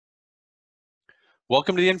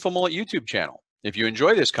Welcome to the InfoMullet YouTube channel. If you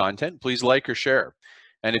enjoy this content, please like or share.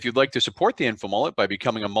 And if you'd like to support the InfoMullet by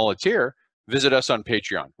becoming a Mulleteer, visit us on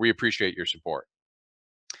Patreon. We appreciate your support.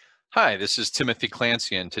 Hi, this is Timothy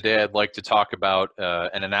Clancy, and today I'd like to talk about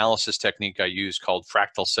an analysis technique I use called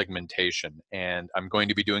fractal segmentation. And I'm going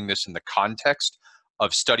to be doing this in the context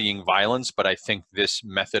of studying violence, but I think this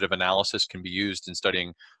method of analysis can be used in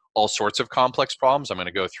studying all sorts of complex problems. I'm going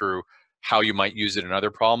to go through how you might use it in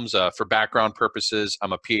other problems. For background purposes,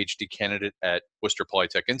 I'm a PhD candidate at Worcester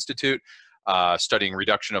Polytech Institute, studying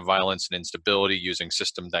reduction of violence and instability using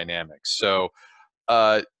system dynamics. So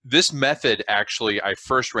this method, actually, I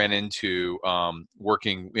first ran into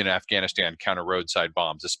working in Afghanistan counter roadside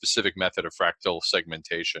bombs, a specific method of fractal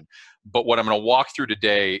segmentation. But what I'm going to walk through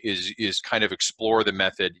today is kind of explore the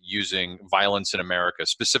method using violence in America,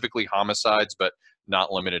 specifically homicides, but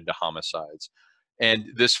not limited to homicides.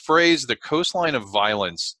 And this phrase, the coastline of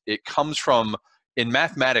violence, it comes from, in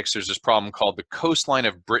mathematics, there's this problem called the coastline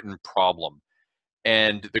of Britain problem.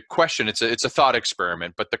 And the question, it's a thought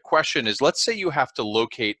experiment, but the question is, let's say you have to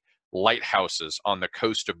locate lighthouses on the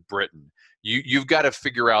coast of Britain. You've got to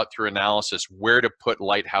figure out through analysis where to put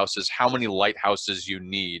lighthouses, how many lighthouses you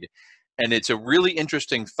need. And it's a really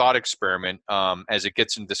interesting thought experiment as it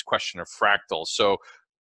gets into this question of fractals. So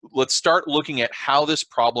let's start looking at how this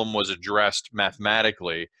problem was addressed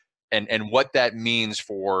mathematically and what that means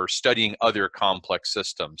for studying other complex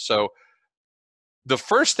systems. So the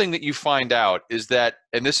first thing that you find out is that,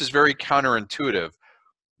 and this is very counterintuitive,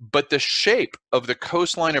 but the shape of the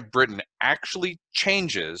coastline of Britain actually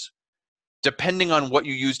changes depending on what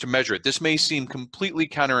you use to measure it. This may seem completely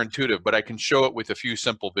counterintuitive, but I can show it with a few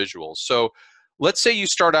simple visuals. So let's say you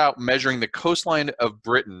start out measuring the coastline of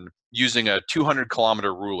Britain using a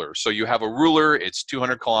 200-kilometer ruler. So you have a ruler, it's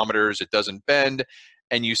 200 kilometers, it doesn't bend,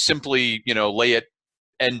 and you simply, lay it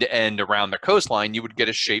end to end around the coastline, you would get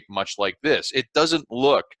a shape much like this. It doesn't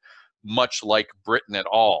look much like Britain at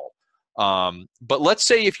all. But let's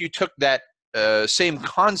say if you took that same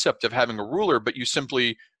concept of having a ruler, but you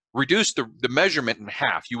simply reduced the measurement in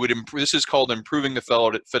half, you would this is called improving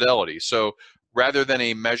the fidelity. So rather than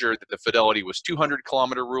a measure that the fidelity was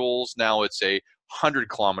 200-kilometer rules, now it's a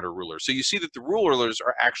 100-kilometer ruler. So you see that the rulers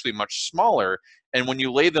are actually much smaller, and when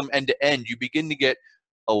you lay them end to end, you begin to get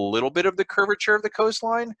a little bit of the curvature of the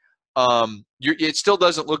coastline. It still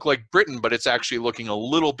doesn't look like Britain, but it's actually looking a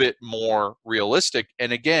little bit more realistic.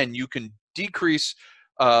 And again, you can decrease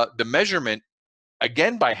the measurement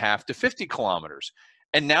again by half to 50 kilometers.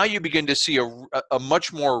 And now you begin to see a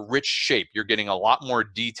much more rich shape. You're getting a lot more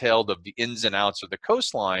detailed of the ins and outs of the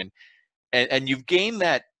coastline. And you've gained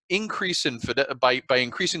that increase in by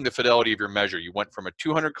increasing the fidelity of your measure. You went from a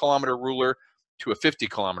 200-kilometer ruler to a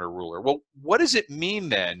 50-kilometer ruler. Well, what does it mean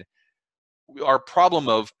then, our problem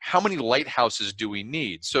of how many lighthouses do we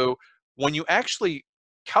need? So when you actually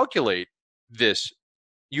calculate this,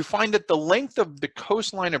 you find that the length of the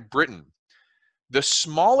coastline of Britain, the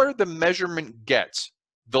smaller the measurement gets,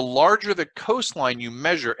 the larger the coastline you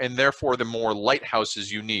measure, and therefore the more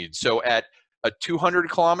lighthouses you need. So at a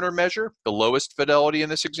 200-kilometer measure, the lowest fidelity in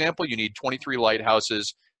this example, you need 23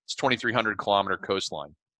 lighthouses. It's 2,300-kilometer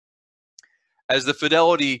coastline. As the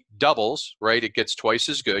fidelity doubles, right, it gets twice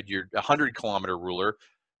as good. You're a 100-kilometer ruler.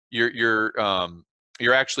 You're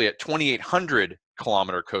actually at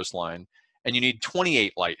 2,800-kilometer coastline, and you need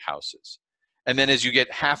 28 lighthouses. And then as you get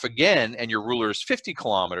half again, and your ruler is 50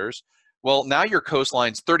 kilometers, well, now your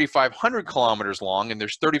coastline's 3,500 kilometers long, and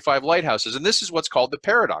there's 35 lighthouses. And this is what's called the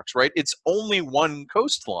paradox, right? It's only one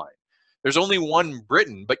coastline. There's only one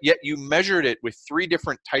Britain, but yet you measured it with 3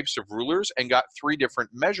 different types of rulers and got 3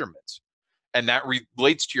 different measurements. And that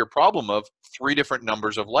relates to your problem of 3 different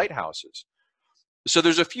numbers of lighthouses. So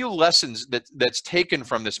there's a few lessons that's taken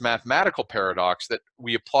from this mathematical paradox that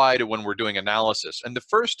we apply to when we're doing analysis. And the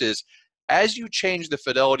first is, as you change the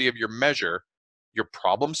fidelity of your measure, your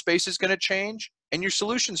problem space is going to change and your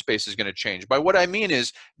solution space is going to change. By what I mean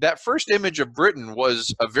is, that first image of Britain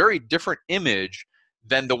was a very different image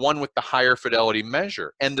than the one with the higher fidelity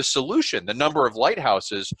measure. And the solution, the number of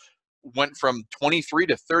lighthouses, went from 23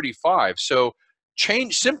 to 35. So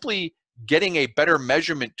simply getting a better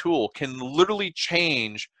measurement tool can literally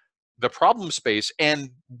change the problem space and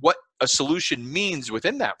what a solution means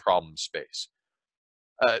within that problem space.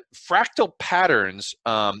 Fractal patterns,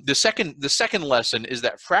 the second lesson is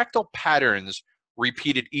that fractal patterns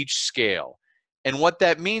repeat at each scale. And what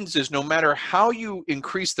that means is, no matter how you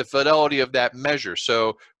increase the fidelity of that measure,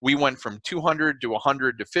 so we went from 200 to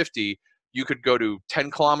 100 to 50, you could go to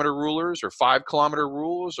 10-kilometer rulers or 5-kilometer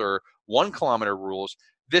rulers or 1-kilometer rulers.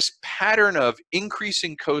 This pattern of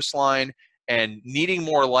increasing coastline and needing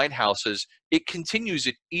more lighthouses, it continues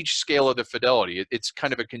at each scale of the fidelity. It's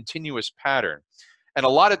kind of a continuous pattern. And a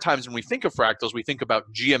lot of times when we think of fractals, we think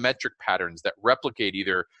about geometric patterns that replicate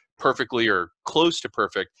either perfectly or close to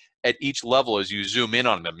perfect at each level. As you zoom in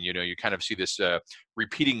on them, you kind of see this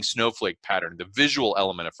repeating snowflake pattern, the visual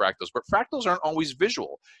element of fractals. But fractals aren't always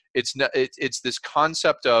visual. It's this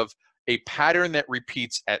concept of a pattern that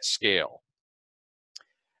repeats at scale.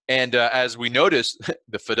 And as we notice,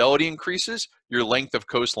 the fidelity increases, your length of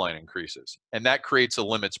coastline increases, and that creates a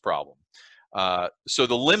limits problem. So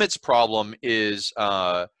the limits problem is,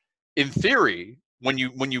 in theory, when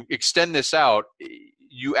you extend this out,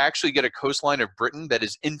 you actually get a coastline of Britain that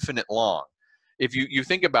is infinite long. If you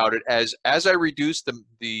think about it, as I reduce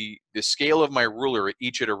the scale of my ruler at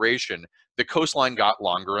each iteration, the coastline got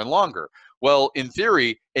longer and longer. Well, in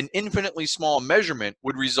theory, an infinitely small measurement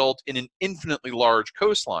would result in an infinitely large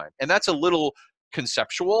coastline, and that's a little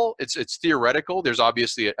conceptual. It's theoretical. There's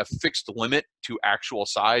obviously a fixed limit to actual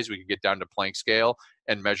size. We could get down to Planck scale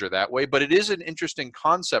and measure that way, but it is an interesting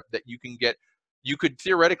concept that you could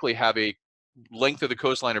theoretically have a length of the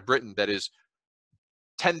coastline of Britain that is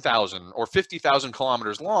 10,000 or 50,000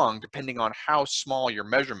 kilometers long, depending on how small your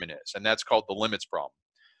measurement is, and that's called the limits problem.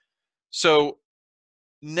 So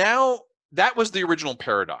now that was the original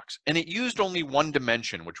paradox, and it used only one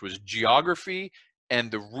dimension, which was geography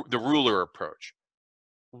and the ruler approach.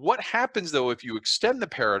 What happens though if you extend the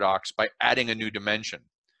paradox by adding a new dimension?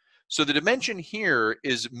 So the dimension here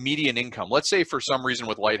is median income. Let's say for some reason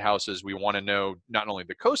with lighthouses, we want to know not only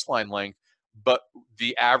the coastline length, but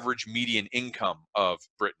the average median income of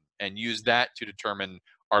Britain, and use that to determine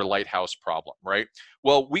our lighthouse problem, right?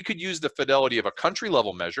 Well, we could use the fidelity of a country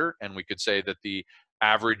level measure, and we could say that the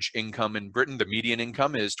average income in Britain, the median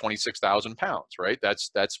income is 26,000 pounds, right?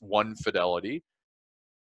 That's one fidelity.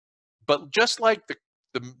 But just like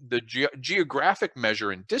the geographic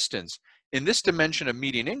measure in distance, in this dimension of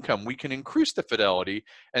median income, we can increase the fidelity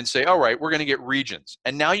and say, all right, we're going to get regions.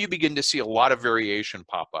 And now you begin to see a lot of variation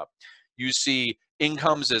pop up. You see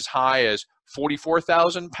incomes as high as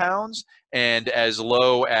 44,000 pounds and as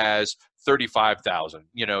low as 35,000.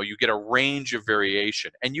 You get a range of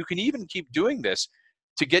variation. And you can even keep doing this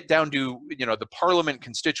to get down to, the parliament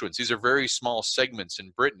constituents. These are very small segments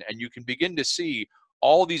in Britain, and you can begin to see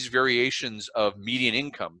all these variations of median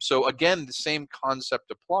income. So again, the same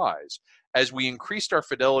concept applies. As we increased our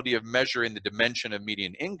fidelity of measure in the dimension of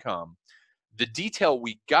median income, the detail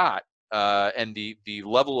we got and the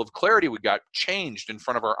level of clarity we got changed in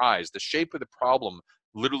front of our eyes. The shape of the problem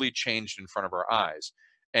literally changed in front of our eyes.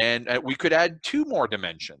 And we could add two more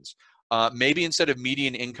dimensions. Maybe instead of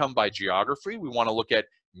median income by geography, we want to look at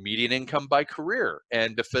median income by career.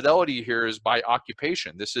 And the fidelity here is by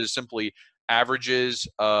occupation. This is simply averages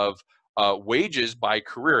of wages by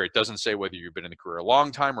career. It doesn't say whether you've been in the career a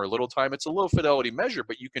long time or a little time. It's a low fidelity measure,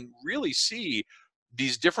 but you can really see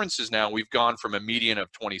these differences now. We've gone from a median of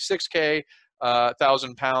 26K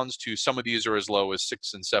thousand pounds to some of these are as low as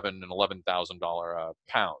 $6,000 and $7,000 and $11,000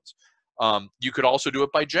 pounds. You could also do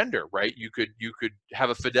it by gender, right? You could have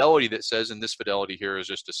a fidelity that says, and this fidelity here is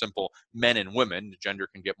just a simple men and women. Gender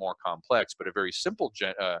can get more complex, but a very simple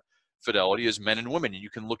fidelity is men and women, and you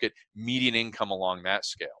can look at median income along that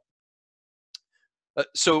scale.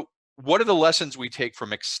 So what are the lessons we take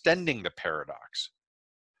from extending the paradox?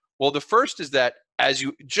 Well, the first is that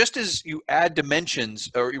just as you add dimensions,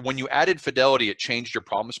 or when you added fidelity, it changed your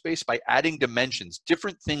problem space. By adding dimensions,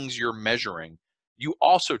 different things you're measuring, you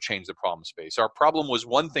also change the problem space. Our problem was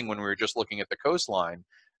one thing when we were just looking at the coastline,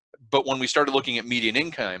 but when we started looking at median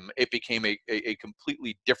income, it became a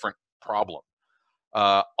completely different problem.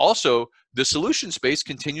 Also, the solution space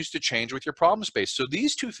continues to change with your problem space. So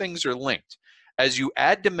these two things are linked. As you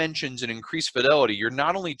add dimensions and increase fidelity, you're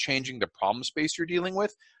not only changing the problem space you're dealing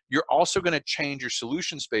with, you're also going to change your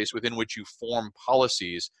solution space within which you form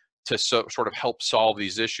policies to sort of help solve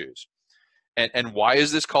these issues. And why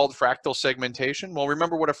is this called fractal segmentation? Well,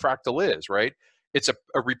 remember what a fractal is, right? It's a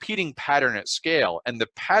repeating pattern at scale. And the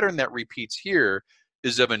pattern that repeats here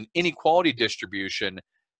is of an inequality distribution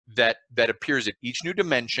that appears at each new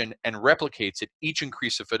dimension and replicates at each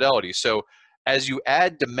increase of fidelity. So as you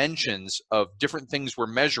add dimensions of different things we're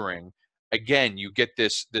measuring, again, you get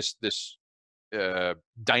this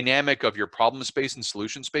dynamic of your problem space and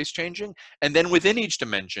solution space changing. And then within each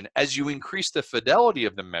dimension, as you increase the fidelity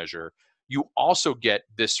of the measure, you also get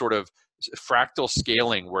this sort of fractal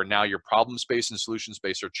scaling where now your problem space and solution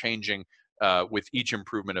space are changing with each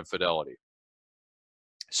improvement of fidelity.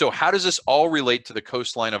 So how does this all relate to the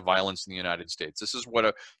coastline of violence in the United States? This is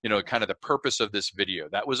what kind of the purpose of this video.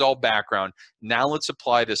 That was all background. Now let's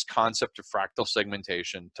apply this concept of fractal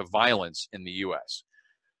segmentation to violence in the US.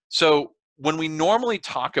 So when we normally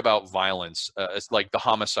talk about violence, it's like the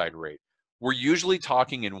homicide rate, we're usually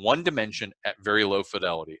talking in one dimension at very low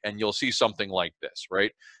fidelity. And you'll see something like this,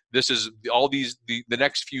 right? This is all these, the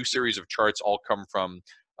next few series of charts all come from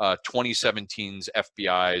 2017's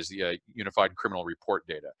FBI's Unified Criminal Report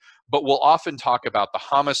data. But we'll often talk about the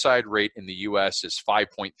homicide rate in the US is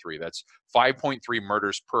 5.3. That's 5.3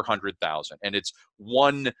 murders per 100,000. And it's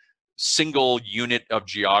one single unit of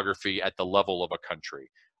geography at the level of a country.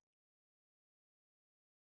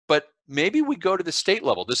 But maybe we go to the state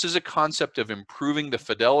level. This is a concept of improving the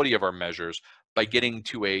fidelity of our measures by getting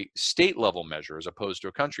to a state level measure as opposed to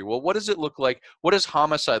a country. Well, what does it look like? What does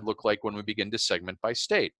homicide look like when we begin to segment by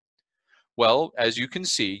state? Well, as you can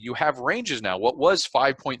see, you have ranges now. What was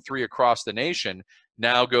 5.3 across the nation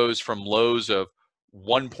now goes from lows of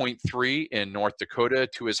 1.3 in North Dakota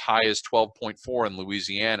to as high as 12.4 in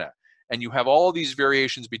Louisiana. And you have all these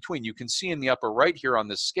variations between. You can see in the upper right here on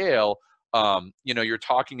this scale, you're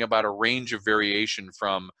talking about a range of variation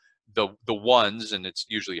from the ones, and it's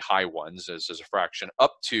usually high ones as a fraction,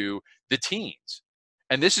 up to the teens.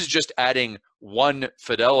 And this is just adding one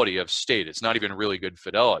fidelity of state. It's not even really good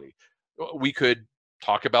fidelity. We could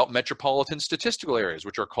talk about metropolitan statistical areas,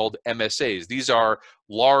 which are called MSAs. These are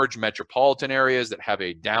large metropolitan areas that have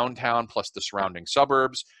a downtown plus the surrounding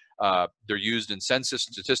suburbs. They're used in census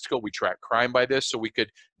statistical. We track crime by this. So we could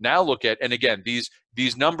now look at, and again, these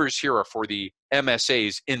numbers here are for the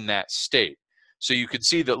MSAs in that state. So you could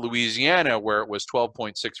see that Louisiana, where it was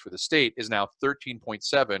 12.6 for the state, is now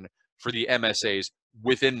 13.7 for the MSAs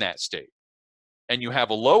within that state. And you have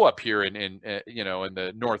a low up here in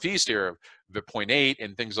the Northeast here of the 0.8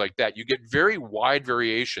 and things like that. You get very wide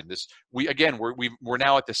variation. We're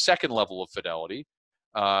now at the second level of fidelity.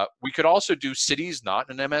 We could also do cities not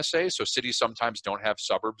in an MSA. So cities sometimes don't have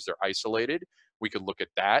suburbs, they're isolated. We could look at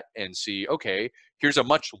that and see, okay, here's a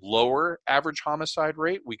much lower average homicide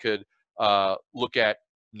rate. We could look at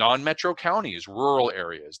non-metro counties, rural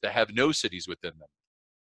areas that have no cities within them.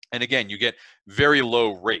 And again, you get very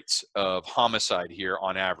low rates of homicide here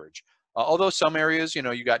on average. Although some areas,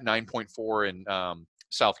 you got 9.4 in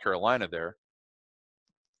South Carolina there.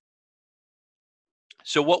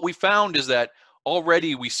 So what we found is that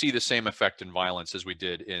already we see the same effect in violence as we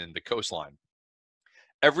did in the coastline.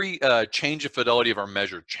 Every change of fidelity of our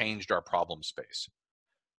measure changed our problem space.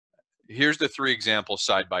 Here's the three examples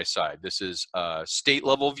side by side. This is a state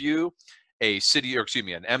level view, an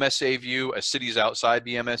MSA view, a cities outside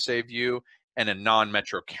the MSA view, and a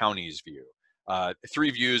non-metro counties view. 3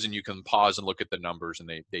 views, and you can pause and look at the numbers, and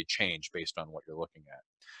they change based on what you're looking at.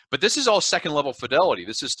 But this is all second level fidelity.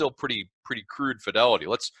 This is still pretty crude fidelity.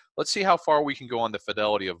 Let's see how far we can go on the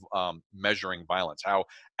fidelity of measuring violence, how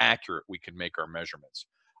accurate we can make our measurements.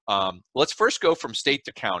 Let's first go from state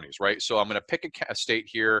to counties, right? So I'm going to pick a state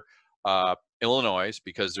here, Illinois,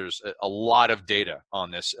 because there's a lot of data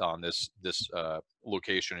on this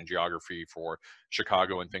location and geography for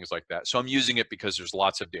Chicago and things like that. So I'm using it because there's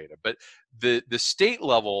lots of data. But the state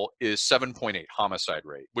level is 7.8 homicide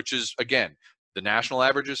rate, which is, again, the national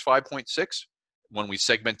average is 5.6. When we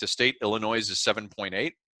segment to state, Illinois is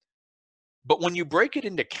 7.8. But when you break it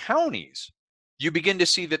into counties, you begin to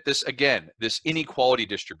see that this inequality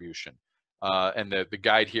distribution, and the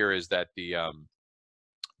guide here is that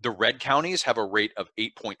the red counties have a rate of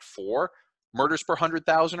 8.4 murders per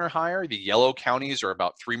 100,000 or higher. The yellow counties are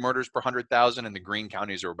about 3 murders per 100,000, and the green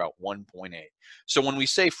counties are about 1.8. So when we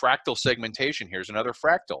say fractal segmentation, here's another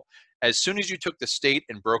fractal. As soon as you took the state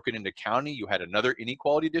and broke it into county, you had another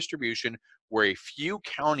inequality distribution where a few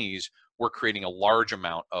counties were creating a large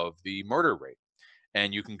amount of the murder rate.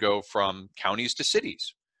 And you can go from counties to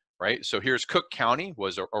cities, right? So here's Cook County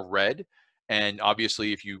was a red. And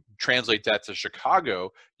obviously, if you translate that to Chicago,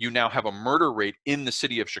 you now have a murder rate in the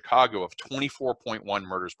city of Chicago of 24.1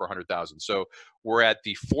 murders per 100,000. So we're at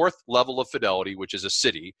the 4th level of fidelity, which is a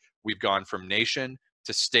city. We've gone from nation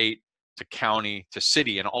to state to county to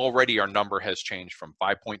city, and already our number has changed from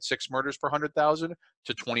 5.6 murders per 100,000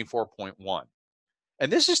 to 24.1.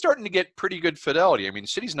 And this is starting to get pretty good fidelity. I mean,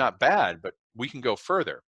 city's not bad, but we can go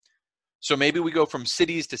further. So maybe we go from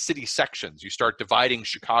cities to city sections. You start dividing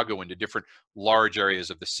Chicago into different large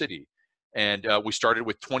areas of the city. And we started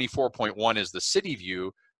with 24.1 as the city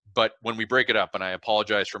view, but when we break it up, and I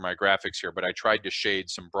apologize for my graphics here, but I tried to shade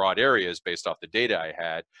some broad areas based off the data I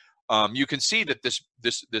had. You can see that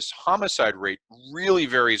this homicide rate really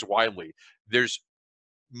varies widely.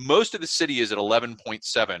 Most of the city is at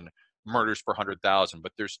 11.7 murders per 100,000,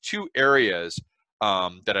 but there's two areas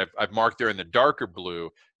that I've marked there in the darker blue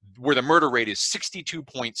where the murder rate is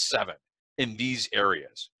 62.7 in these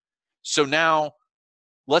areas. So now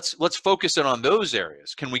let's focus in on those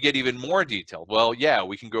areas. Can we get even more detailed? Well, yeah,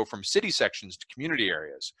 we can go from city sections to community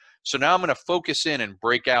areas. So now I'm going to focus in and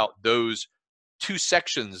break out those two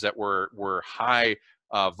sections that were high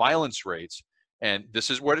violence rates, and this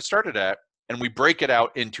is where it started at, and we break it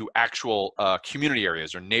out into actual community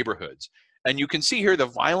areas or neighborhoods. And you can see here the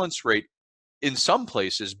violence rate in some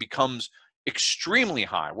places becomes extremely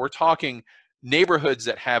high. We're talking neighborhoods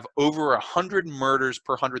that have over 100 murders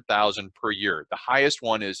per 100,000 per year. The highest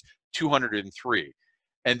one is 203.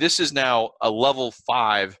 And this is now a level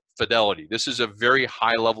 5 fidelity. This is a very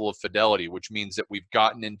high level of fidelity, which means that we've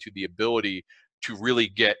gotten into the ability to really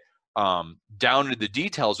get down to the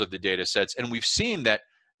details of the data sets. And we've seen that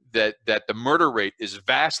the murder rate is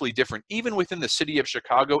vastly different, even within the city of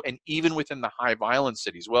Chicago and even within the high violence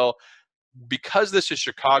cities. Well, because this is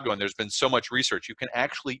Chicago and there's been so much research, you can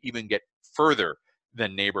actually even get further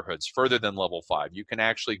than neighborhoods, further than level 5. You can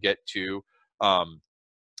actually get to,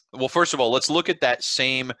 well, first of all, let's look at that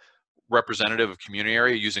same representative of community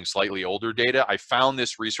area using slightly older data. I found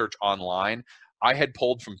this research online. I had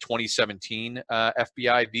pulled from 2017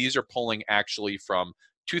 FBI. These are pulling actually from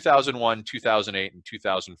 2001, 2008, and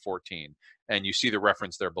 2014. And you see the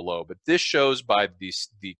reference there below. But this shows by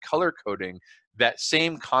the color coding that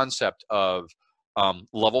same concept of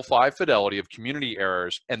level 5 fidelity of community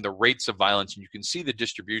errors and the rates of violence. And you can see the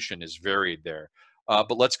distribution is varied there.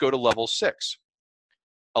 But let's go to level 6.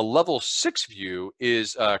 A level 6 view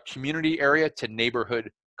is community area to neighborhood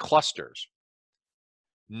clusters.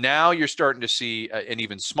 Now you're starting to see an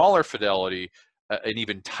even smaller fidelity, an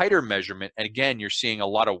even tighter measurement. And again, you're seeing a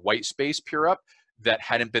lot of white space appear up that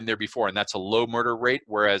hadn't been there before. And that's a low murder rate,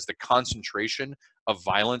 whereas the concentration of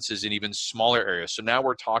violence is in even smaller areas. So now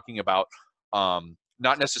we're talking about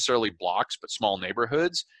not necessarily blocks, but small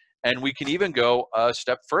neighborhoods. And we can even go a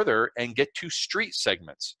step further and get to street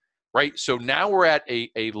segments, right? So now we're at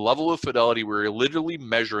a level of fidelity where you're literally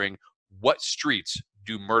measuring what streets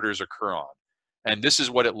do murders occur on. And this is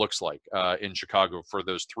what it looks like in Chicago for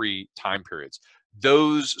those 3 time periods.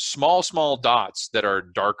 Those small dots that are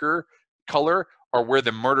darker color are where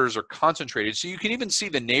the murders are concentrated. So you can even see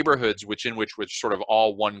the neighborhoods which sort of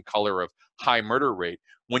all one color of high murder rate.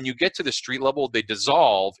 When you get to the street level, they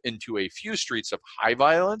dissolve into a few streets of high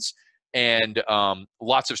violence and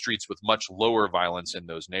lots of streets with much lower violence in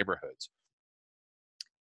those neighborhoods.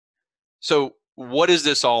 So what does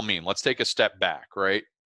this all mean? Let's take a step back, right?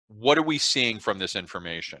 What are we seeing from this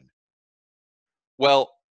information?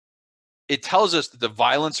 Well, it tells us that the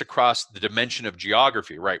violence across the dimension of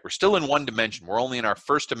geography, right? We're still in one dimension. We're only in our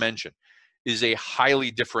first dimension, is a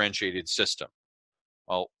highly differentiated system.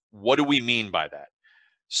 Well, what do we mean by that?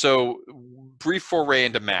 So brief foray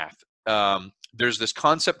into math. There's this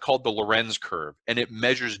concept called the Lorenz curve, and it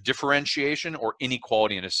measures differentiation or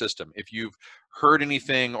inequality in a system. If you've heard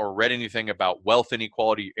anything or read anything about wealth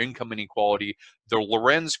inequality, income inequality, the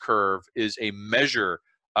Lorenz curve is a measure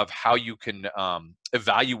of how you can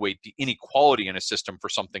evaluate the inequality in a system for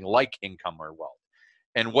something like income or wealth.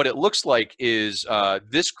 And what it looks like is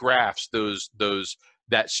this graphs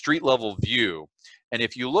that street level view. And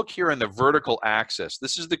if you look here in the vertical axis,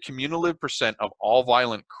 this is the cumulative percent of all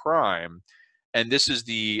violent crime. And this is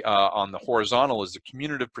the, on the horizontal is the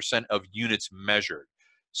cumulative percent of units measured.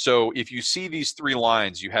 So if you see these 3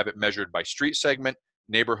 lines, you have it measured by street segment,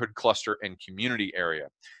 neighborhood cluster, and community area.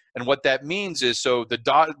 And what that means is, so the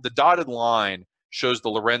dotted line shows the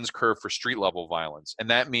Lorenz curve for street level violence. And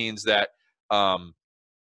that means that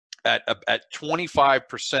at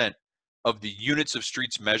 25% of the units of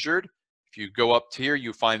streets measured, if you go up to here,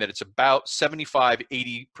 you find that it's about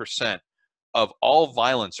 75–80% of all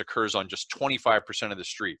violence occurs on just 25% of the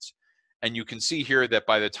streets. And you can see here that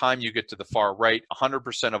by the time you get to the far right,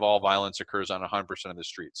 100% of all violence occurs on 100% of the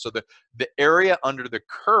streets. So the area under the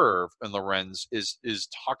curve in Lorenz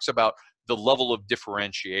talks about the level of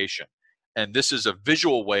differentiation. And this is a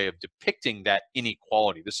visual way of depicting that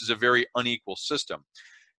inequality. This is a very unequal system.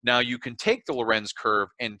 Now you can take the Lorenz curve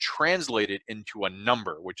and translate it into a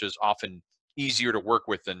number, which is often easier to work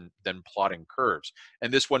with than plotting curves.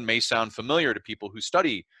 And this one may sound familiar to people who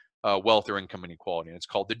study wealth or income inequality, and it's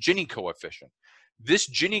called the Gini coefficient. This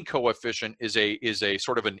Gini coefficient is a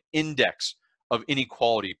sort of an index of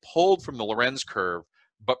inequality pulled from the Lorenz curve,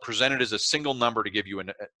 but presented as a single number to give you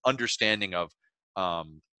an understanding of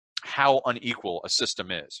how unequal a system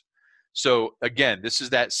is. So again, this is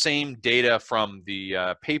that same data from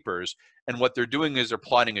the papers, and what they're doing is they're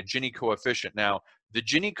plotting a Gini coefficient. Now, the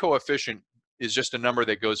Gini coefficient is just a number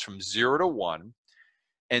that goes from 0 to 1.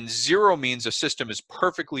 And 0 means a system is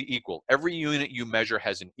perfectly equal. Every unit you measure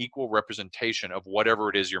has an equal representation of whatever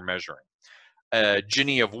it is you're measuring. A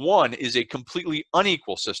Gini of 1 is a completely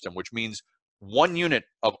unequal system, which means 1 unit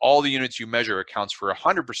of all the units you measure accounts for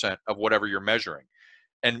 100% of whatever you're measuring.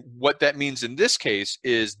 And what that means in this case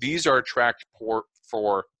is these are tracked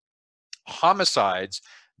for homicides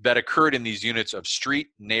that occurred in these units of street,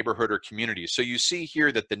 neighborhood, or community. So you see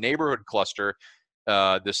here that the neighborhood cluster,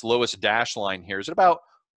 this lowest dash line here, is at about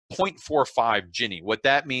 0.45 Gini. What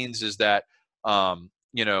that means is that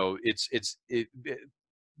you know,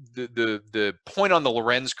 the point on the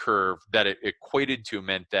Lorenz curve that it equated to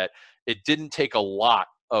meant that it didn't take a lot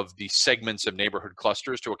of the segments of neighborhood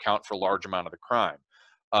clusters to account for a large amount of the crime.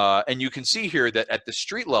 And you can see here that at the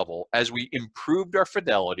street level, as we improved our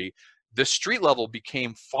fidelity, the street level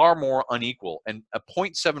became far more unequal, and a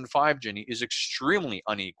 0.75 Gini is extremely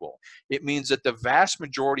unequal. It means that the vast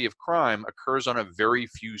majority of crime occurs on a very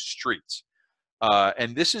few streets.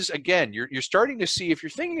 And this is, again, you're starting to see, if you're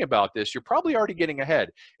thinking about this, you're probably already getting ahead.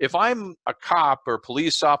 If I'm a cop or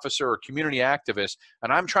police officer or community activist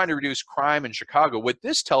and I'm trying to reduce crime in Chicago, what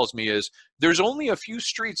this tells me is there's only a few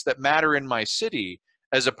streets that matter in my city,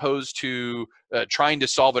 as opposed to trying to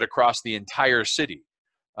solve it across the entire city.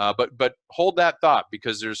 But hold that thought,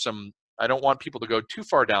 because there's some, I don't want people to go too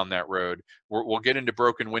far down that road. We'll get into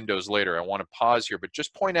broken windows later. I want to pause here, but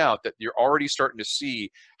just point out that you're already starting to see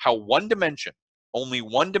how one dimension, only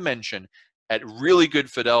one dimension at really good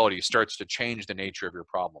fidelity, starts to change the nature of your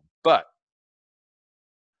problem. But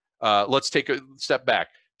let's take a step back.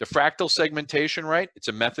 The fractal segmentation, right? It's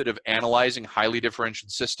a method of analyzing highly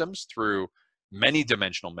differentiated systems through many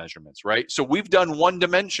dimensional measurements, right? So we've done one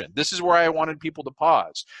dimension. This is where I wanted people to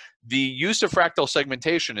pause. The use of fractal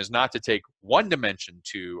segmentation is not to take one dimension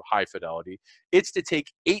to high fidelity. It's to take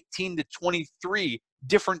 18 to 23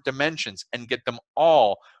 different dimensions and get them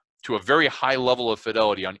all to a very high level of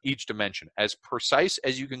fidelity on each dimension, as precise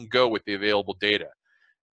as you can go with the available data.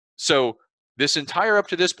 So this entire up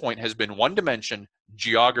to this point has been one dimension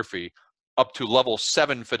geography up to level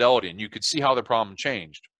 7 fidelity, and you could see how the problem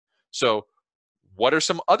changed. So what are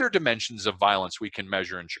some other dimensions of violence we can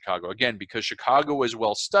measure in Chicago? Again, because Chicago is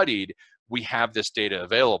well studied, we have this data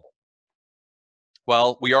available.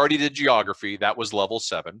 Well, we already did geography. That was level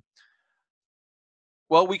 7.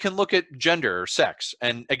 Well, we can look at gender or sex.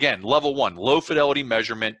 And again, level 1, low fidelity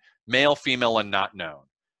measurement, male, female, and not known.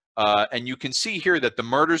 And you can see here that the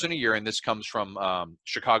murders in a year, and this comes from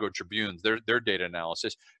Chicago Tribune's, their data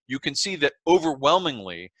analysis, you can see that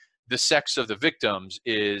overwhelmingly the sex of the victims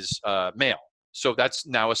is male. So that's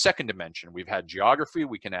now a second dimension. We've had geography,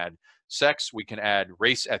 we can add sex, we can add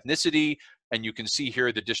race, ethnicity, and you can see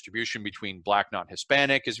here the distribution between black, not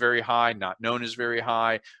Hispanic is very high, not known is very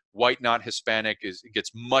high, white, not Hispanic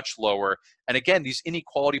gets much lower. And again, these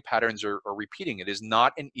inequality patterns are repeating. It is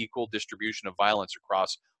not an equal distribution of violence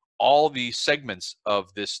across all the segments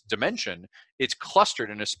of this dimension. It's clustered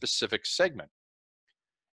in a specific segment.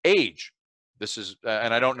 Age. This is,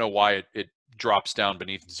 and I don't know why it drops down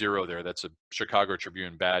beneath 0 there. That's a Chicago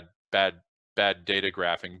Tribune bad data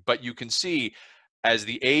graphing. But you can see as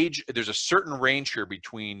the age, there's a certain range here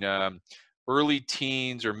between early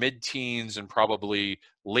teens or mid-teens and probably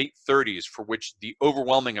late 30s, for which the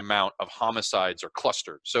overwhelming amount of homicides are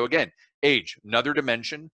clustered. So again, age, another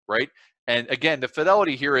dimension, right? And again, the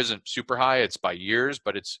fidelity here isn't super high. It's by years,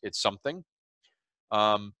 but it's something.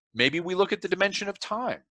 Maybe we look at the dimension of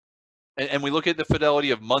time. And we look at the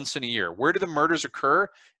fidelity of months in a year. Where do the murders occur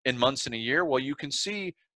in months in a year? Well, you can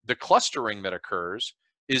see the clustering that occurs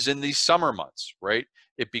is in these summer months, right?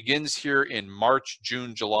 It begins here in March,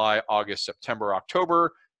 June, July, August, September,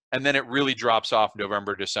 October, and then it really drops off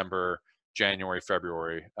November, December, January,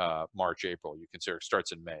 February, March, April. You consider it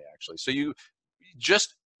starts in May, actually. So you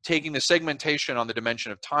just taking the segmentation on the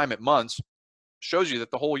dimension of time at months shows you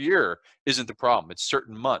that the whole year isn't the problem. It's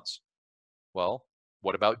certain months. Well,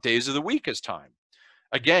 what about days of the week as time?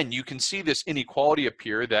 Again, you can see this inequality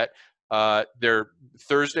appear that they're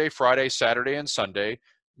Thursday, Friday, Saturday, and Sunday,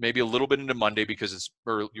 maybe a little bit into Monday because it's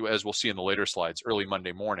early, as we'll see in the later slides, early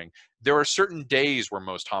Monday morning. There are certain days where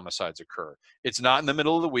most homicides occur. It's not in the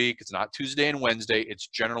middle of the week. It's not Tuesday and Wednesday. It's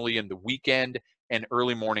generally in the weekend and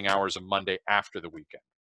early morning hours of Monday after the weekend.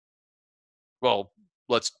 Well,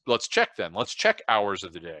 let's check then. Let's check hours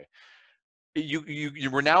of the day.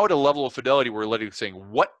 We're now at a level of fidelity where we're literally saying,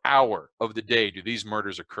 what hour of the day do these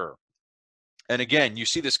murders occur? And again, you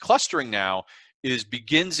see this clustering now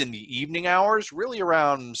begins in the evening hours, really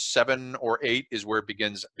around 7 or 8 is where it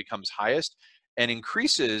becomes highest, and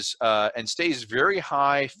increases and stays very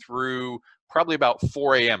high through probably about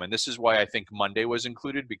 4 a.m. And this is why I think Monday was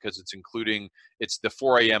included, because it's the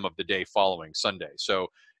 4 a.m. of the day following Sunday. So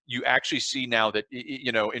you actually see now that,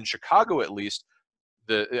 in Chicago at least,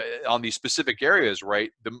 on these specific areas,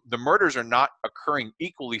 right, the murders are not occurring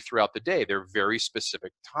equally throughout the day. They're very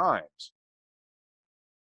specific times.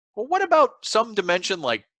 Well, what about some dimension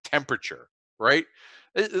like temperature, right?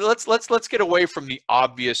 Let's get away from the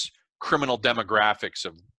obvious criminal demographics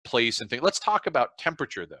of place and things. Let's talk about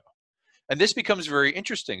temperature, though. And this becomes very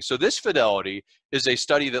interesting. So this fidelity is a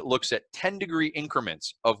study that looks at 10-degree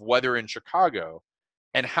increments of weather in Chicago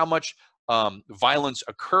and how much violence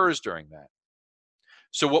occurs during that.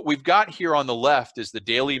 So what we've got here on the left is the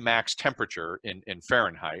daily max temperature in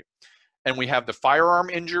Fahrenheit. And we have the firearm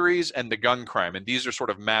injuries and the gun crime. And these are sort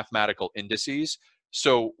of mathematical indices.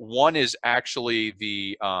 So one is actually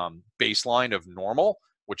the baseline of normal,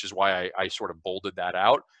 which is why I sort of bolded that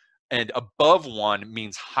out. And above one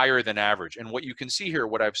means higher than average. And what you can see here,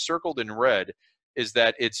 what I've circled in red, is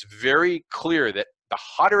that it's very clear that the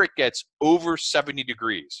hotter it gets over 70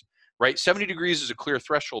 degrees, right? 70 degrees is a clear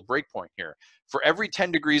threshold breakpoint here. For every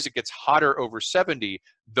 10 degrees it gets hotter over 70,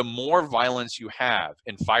 the more violence you have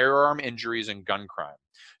in firearm injuries and gun crime.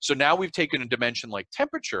 So now we've taken a dimension like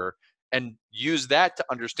temperature and used that to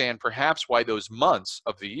understand perhaps why those months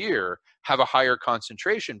of the year have a higher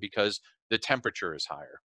concentration, because the temperature is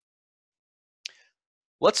higher.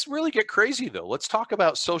 Let's really get crazy though. Let's talk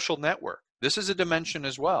about social network. This is a dimension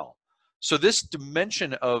as well. So this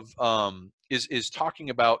dimension of is talking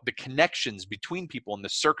about the connections between people and the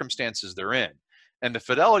circumstances they're in. And the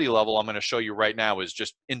fidelity level I'm going to show you right now is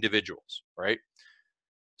just individuals, right?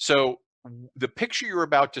 So the picture you're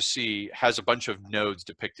about to see has a bunch of nodes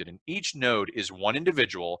depicted, and each node is one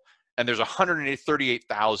individual, and there's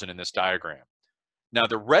 138,000 in this diagram. Now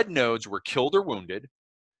the red nodes were killed or wounded,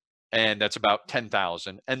 and that's about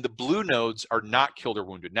 10,000. And the blue nodes are not killed or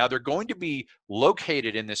wounded. Now they're going to be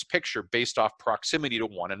located in this picture based off proximity to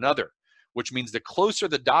one another, which means the closer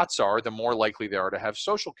the dots are, the more likely they are to have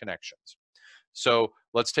social connections. So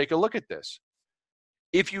let's take a look at this.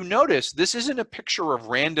 If you notice, this isn't a picture of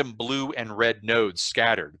random blue and red nodes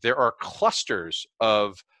scattered. There are clusters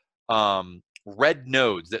of red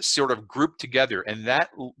nodes that sort of group together, and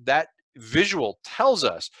that visual tells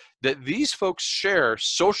us that these folks share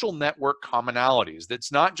social network commonalities.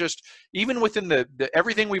 That's not just, even within the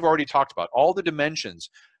everything we've already talked about, all the dimensions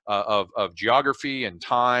of geography and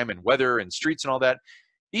time and weather and streets and all that.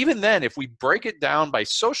 Even then, if we break it down by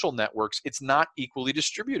social networks, it's not equally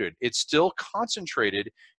distributed. It's still concentrated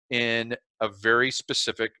in a very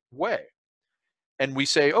specific way. And we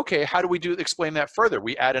say, okay, how do we explain that further?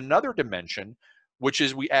 We add another dimension, which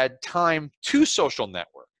is we add time to social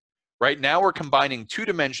network. Right now we're combining two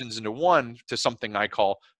dimensions into one to something I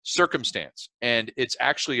call circumstance. And it's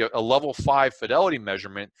actually a level 5 fidelity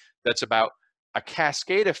measurement that's about a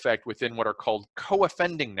cascade effect within what are called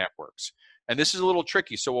co-offending networks. And this is a little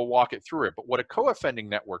tricky, so we'll walk it through it. But what a co-offending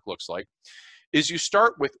network looks like is you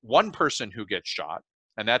start with one person who gets shot,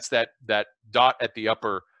 and that's that dot at the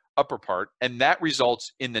upper part, and that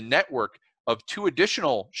results in the network of two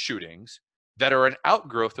additional shootings that are an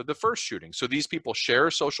outgrowth of the first shooting. So these people share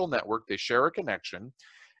a social network, they share a connection,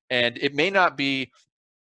 and it may not be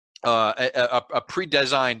a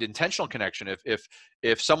pre-designed intentional connection.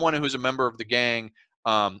 If someone who's a member of the gang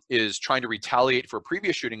is trying to retaliate for a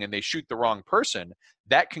previous shooting and they shoot the wrong person,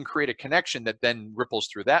 that can create a connection that then ripples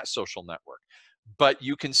through that social network. But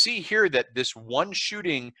you can see here that this one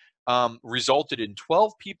shooting resulted in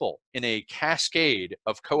 12 people in a cascade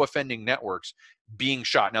of co-offending networks being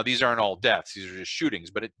shot. Now, these aren't all deaths, these are just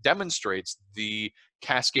shootings, but it demonstrates the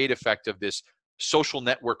cascade effect of this social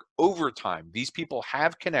network over time. These people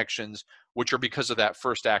have connections which are because of that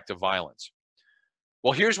first act of violence.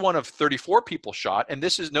 Well, here's one of 34 people shot, and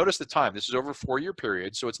this is, notice the time, this is over a 4-year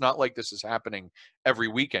period, so it's not like this is happening every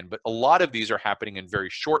weekend, but a lot of these are happening in very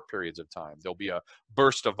short periods of time. There'll be a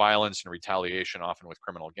burst of violence and retaliation, often with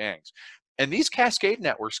criminal gangs. And these cascade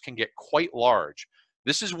networks can get quite large.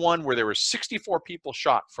 This is one where there were 64 people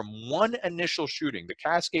shot from one initial shooting. The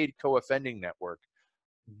cascade co-offending network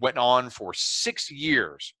went on for 6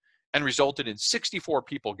 years and resulted in 64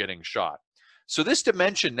 people getting shot. So this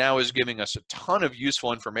dimension now is giving us a ton of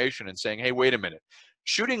useful information and saying, hey, wait a minute,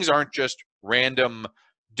 shootings aren't just random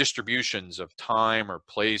distributions of time or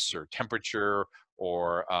place or temperature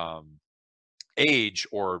or age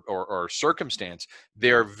or circumstance.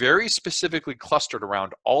 They're very specifically clustered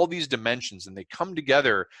around all these dimensions, and they come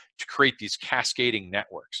together to create these cascading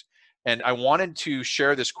networks. And I wanted to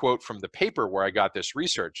share this quote from the paper where I got this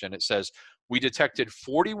research, and it says, we detected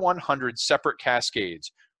 4,100 separate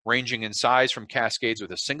cascades ranging in size from cascades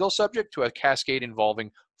with a single subject to a cascade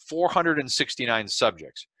involving 469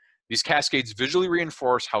 subjects. These cascades visually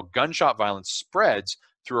reinforce how gunshot violence spreads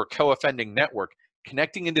through a co-offending network,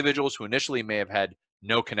 connecting individuals who initially may have had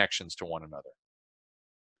no connections to one another.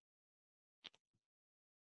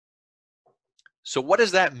 So what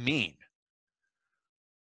does that mean?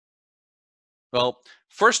 Well,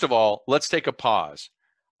 first of all, let's take a pause.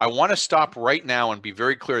 I want to stop right now and be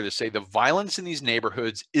very clear to say the violence in these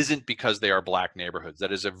neighborhoods isn't because they are black neighborhoods.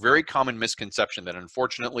 That is a very common misconception that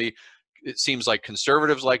unfortunately it seems like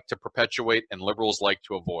conservatives like to perpetuate and liberals like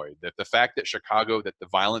to avoid. That the fact that Chicago, that the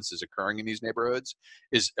violence is occurring in these neighborhoods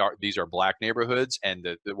these are black neighborhoods, and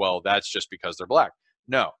well, that's just because they're black.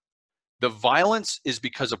 No, the violence is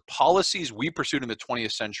because of policies we pursued in the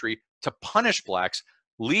 20th century to punish blacks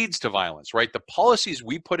leads to violence, right? The policies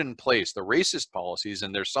we put in place, the racist policies,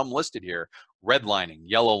 and there's some listed here: redlining,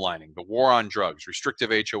 yellow lining, the war on drugs,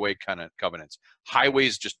 restrictive HOA covenants,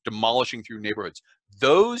 highways just demolishing through neighborhoods.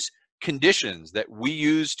 Those conditions that we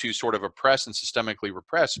use to sort of oppress and systemically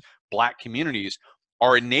repress black communities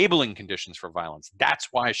are enabling conditions for violence. That's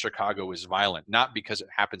why Chicago is violent, not because it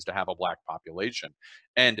happens to have a black population.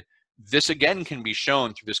 And this again can be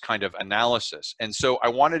shown through this kind of analysis. And so I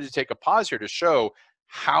wanted to take a pause here to show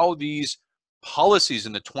how these policies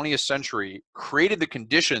in the 20th century created the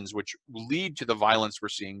conditions which lead to the violence we're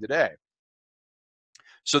seeing today.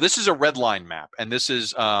 So this is a red line map, and this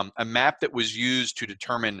is a map that was used to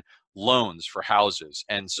determine loans for houses.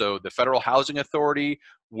 And so the Federal Housing Authority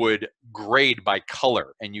would grade by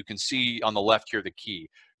color, and you can see on the left here the key.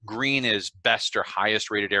 Green is best or highest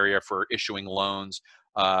rated area for issuing loans.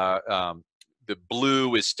 The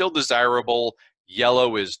blue is still desirable,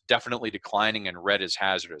 yellow is definitely declining, and red is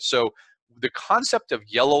hazardous. So the concept of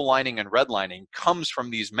yellow lining and red lining comes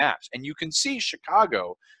from these maps. And you can see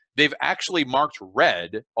Chicago, they've actually marked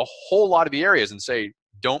red a whole lot of the areas and say,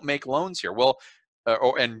 don't make loans here. Well,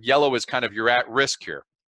 and yellow is kind of you're at risk here.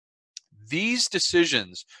 These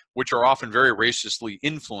decisions, which are often very racistly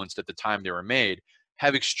influenced at the time they were made,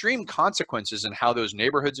 have extreme consequences in how those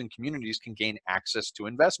neighborhoods and communities can gain access to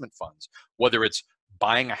investment funds, whether it's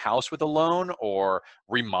buying a house with a loan or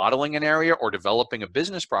remodeling an area or developing a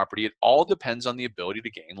business property. It all depends on the ability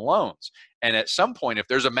to gain loans. And at some point, if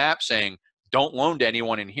there's a map saying, don't loan to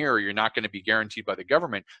anyone in here, or you're not going to be guaranteed by the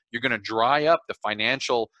government, you're going to dry up the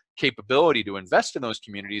financial capability to invest in those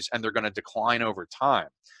communities, and they're going to decline over time.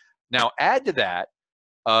 Now, add to that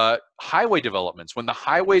highway developments. When the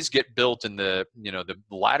highways get built in the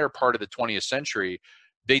latter part of the 20th century,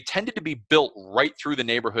 they tended to be built right through the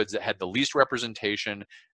neighborhoods that had the least representation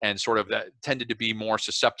and sort of that tended to be more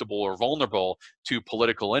susceptible or vulnerable to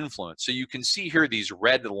political influence. So you can see here these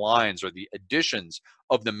red lines are the additions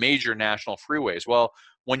of the major national freeways. Well,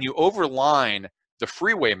 when you overline the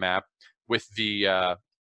freeway map with the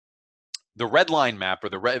red line map or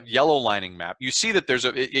the yellow lining map, you see that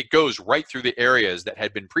it goes right through the areas that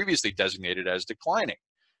had been previously designated as declining.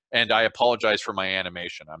 And I apologize for my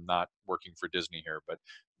animation. I'm not working for Disney here, but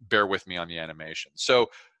bear with me on the animation. So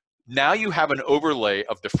now you have an overlay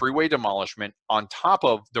of the freeway demolishment on top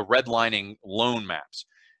of the redlining loan maps.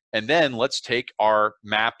 And then let's take our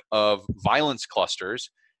map of violence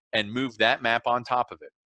clusters and move that map on top of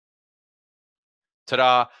it.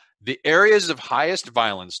 Ta-da! The areas of highest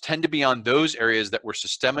violence tend to be on those areas that were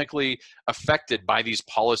systemically affected by these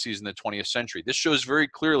policies in the 20th century. This shows very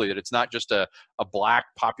clearly that it's not just a black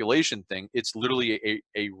population thing. It's literally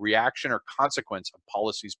a reaction or consequence of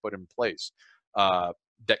policies put in place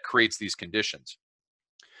that creates these conditions.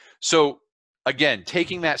 So again,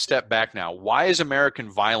 taking that step back now, why is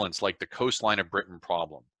American violence like the coastline of Britain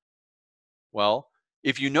problem? Well,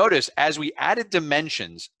 if you notice, as we added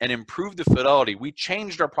dimensions and improved the fidelity, we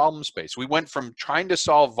changed our problem space. We went from trying to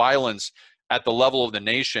solve violence at the level of the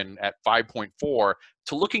nation at 5.4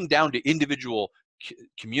 to looking down to individual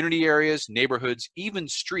community areas, neighborhoods, even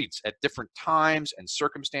streets at different times and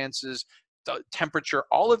circumstances, the temperature.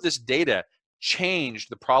 All of this data changed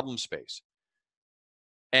the problem space.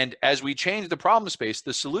 And as we change the problem space,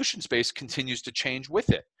 the solution space continues to change with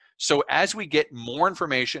it. So as we get more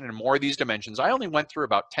information and more of these dimensions, I only went through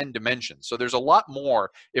about 10 dimensions. So there's a lot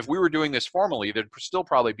more. If we were doing this formally, there'd still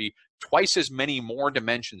probably be twice as many more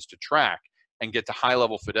dimensions to track and get to high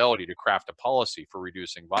level fidelity to craft a policy for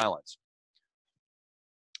reducing violence.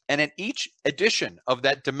 And at each addition of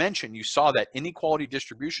that dimension, you saw that inequality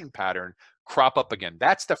distribution pattern crop up again.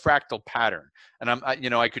 That's the fractal pattern. And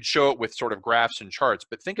I could show it with sort of graphs and charts,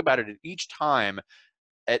 but think about it at each time.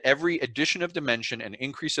 At every addition of dimension and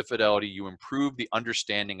increase of fidelity, you improved the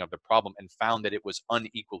understanding of the problem and found that it was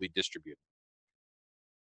unequally distributed.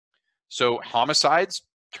 So homicides,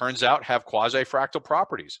 turns out have quasi-fractal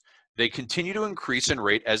properties. They continue to increase in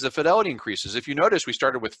rate as the fidelity increases. If you notice, we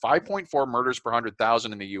started with 5.4 murders per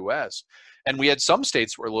 100,000 in the US, and we had some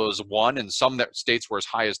states where it was 1 and some states were as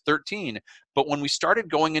high as 13. But when we started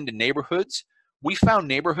going into neighborhoods, we found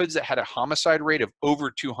neighborhoods that had a homicide rate of over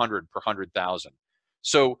 200 per 100,000.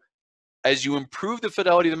 So as you improve the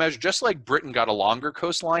fidelity of the measure, just like Britain got a longer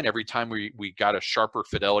coastline every time we got a sharper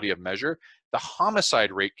fidelity of measure, the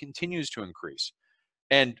homicide rate continues to increase.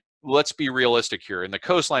 And let's be realistic here. In the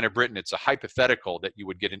coastline of Britain, it's a hypothetical that you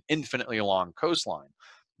would get an infinitely long coastline.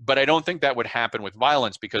 But I don't think that would happen with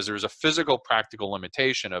violence, because there's a physical, practical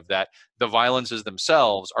limitation of that. The violences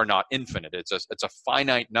themselves are not infinite. It's a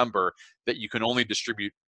finite number that you can only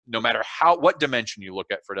distribute no matter what dimension you look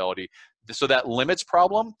at fidelity. So that limits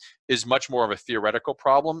problem is much more of a theoretical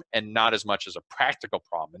problem and not as much as a practical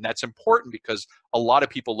problem. And that's important because a lot of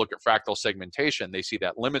people look at fractal segmentation, they see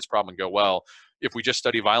that limits problem and go, well, if we just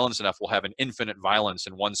study violence enough, we'll have an infinite violence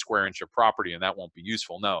in 1 square inch of property and that won't be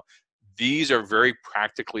useful. No, these are very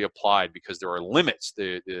practically applied because there are limits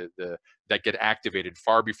that get activated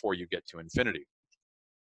far before you get to infinity.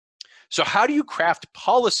 So how do you craft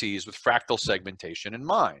policies with fractal segmentation in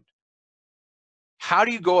mind? How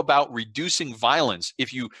do you go about reducing violence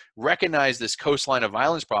if you recognize this coastline of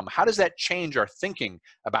violence problem? How does that change our thinking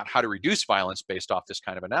about how to reduce violence based off this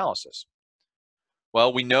kind of analysis?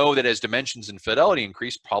 Well, we know that as dimensions and fidelity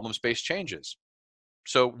increase, problem space changes.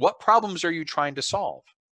 So what problems are you trying to solve?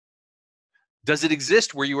 Does it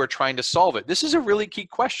exist where you are trying to solve it? This is a really key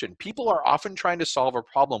question. People are often trying to solve a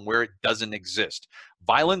problem where it doesn't exist.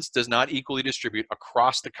 Violence does not equally distribute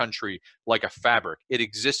across the country like a fabric. It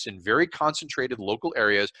exists in very concentrated local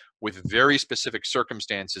areas with very specific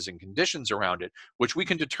circumstances and conditions around it, which we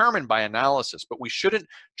can determine by analysis. But we shouldn't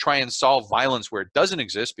try and solve violence where it doesn't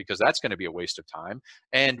exist, because that's going to be a waste of time.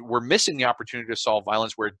 And we're missing the opportunity to solve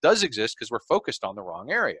violence where it does exist because we're focused on the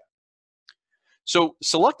wrong area. So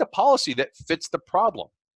select a policy that fits the problem.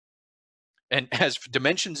 And as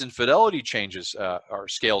dimensions and fidelity changes, or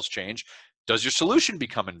scales change, does your solution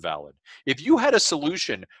become invalid? If you had a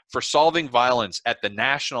solution for solving violence at the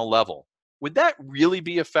national level, would that really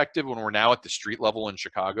be effective when we're now at the street level in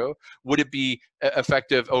Chicago? Would it be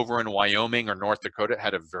effective over in Wyoming or North Dakota? It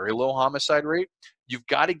had a very low homicide rate. You've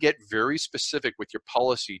got to get very specific with your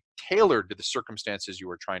policy, tailored to the circumstances you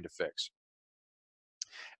are trying to fix.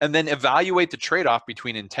 And then evaluate the trade-off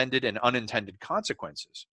between intended and unintended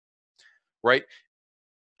consequences, right?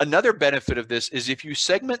 Another benefit of this is if you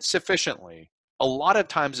segment sufficiently, a lot of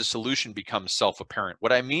times the solution becomes self-apparent.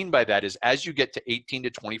 What I mean by that is as you get to 18 to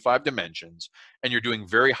 25 dimensions and you're doing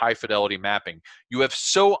very high fidelity mapping, you have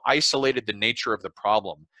so isolated the nature of the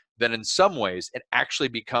problem that in some ways it actually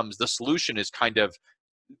becomes, the solution is kind of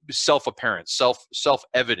self-apparent,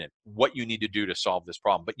 self-evident what you need to do to solve this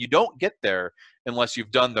problem. But you don't get there unless you've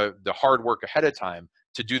done the hard work ahead of time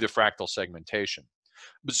to do the fractal segmentation.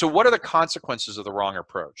 But so what are the consequences of the wrong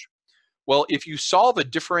approach? Well, if you solve a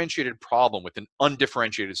differentiated problem with an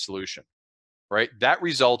undifferentiated solution, right, that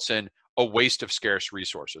results in a waste of scarce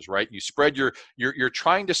resources, right? You spread you're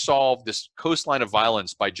trying to solve this coastline of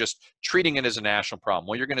violence by just treating it as a national problem.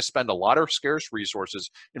 Well, you're going to spend a lot of scarce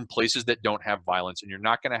resources in places that don't have violence, and you're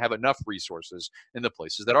not going to have enough resources in the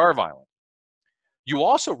places that are violent. You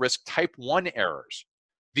also risk type 1 errors.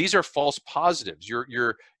 These are false positives.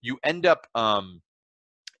 You end up,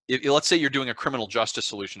 let's say you're doing a criminal justice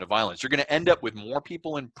solution to violence, you're going to end up with more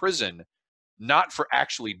people in prison, not for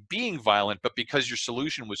actually being violent, but because your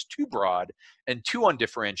solution was too broad and too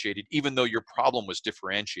undifferentiated, even though your problem was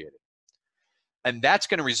differentiated. And that's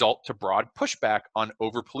going to result to broad pushback on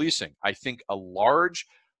over-policing. I think a large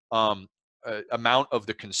amount of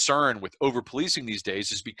the concern with over-policing these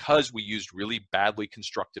days is because we used really badly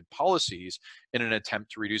constructed policies in an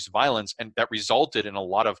attempt to reduce violence, and that resulted in a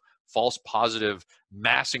lot of false positive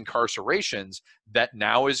mass incarcerations that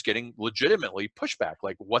now is getting legitimately pushback.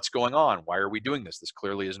 Like, what's going on? Why are we doing this? This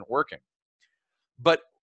clearly isn't working. But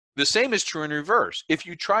the same is true in reverse. If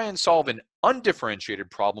you try and solve an undifferentiated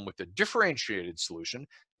problem with a differentiated solution,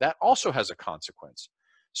 that also has a consequence.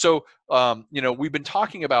 So, we've been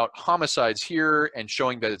talking about homicides here and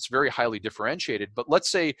showing that it's very highly differentiated, but let's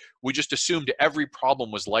say we just assumed every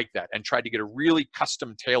problem was like that and tried to get a really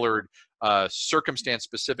custom tailored,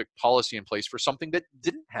 circumstance-specific policy in place for something that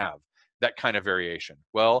didn't have that kind of variation.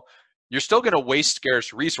 Well, you're still going to waste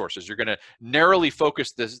scarce resources. You're going to narrowly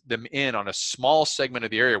focus them in on a small segment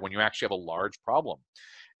of the area when you actually have a large problem.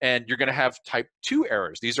 And you're going to have type 2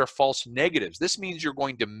 errors. These are false negatives. This means you're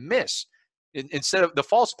going to miss. Instead of the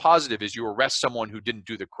false positive is you arrest someone who didn't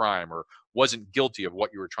do the crime or wasn't guilty of what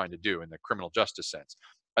you were trying to do in the criminal justice sense.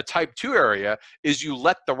 A type 2 area is you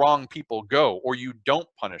let the wrong people go, or you don't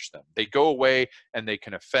punish them. They go away and they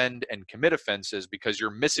can offend and commit offenses because you're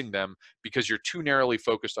missing them, because you're too narrowly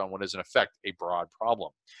focused on what is in effect a broad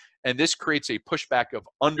problem. And this creates a pushback of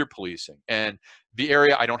under-policing. And the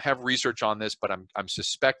area, I don't have research on this, but I'm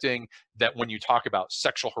suspecting that when you talk about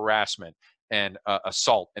sexual harassment and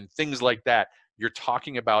assault and things like that, you're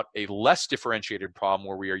talking about a less differentiated problem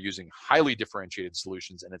where we are using highly differentiated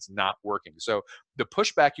solutions and it's not working. So the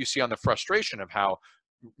pushback you see on the frustration of how,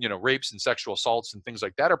 you know, rapes and sexual assaults and things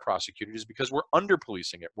like that are prosecuted is because we're under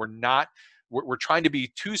policing it. We're trying to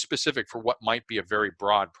be too specific for what might be a very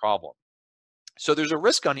broad problem. So there's a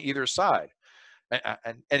risk on either side.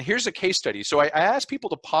 And here's a case study. So I asked people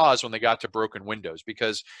to pause when they got to broken windows,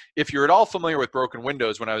 because if you're at all familiar with broken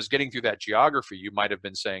windows, when I was getting through that geography, you might have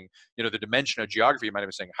been saying, you know, the dimension of geography, you might have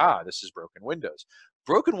been saying, this is broken windows.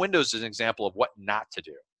 Broken windows is an example of what not to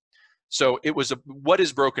do. So what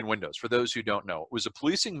is broken windows? For those who don't know, it was a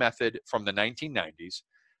policing method from the 1990s,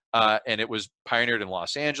 and it was pioneered in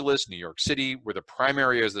Los Angeles, New York City, were the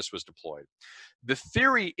primary areas this was deployed. The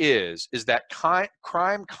theory is that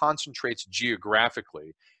crime concentrates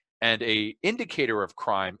geographically, and a indicator of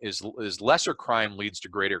crime is lesser crime leads to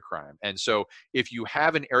greater crime. And so if you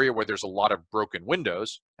have an area where there's a lot of broken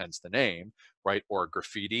windows, hence the name, right, or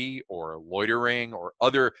graffiti or loitering or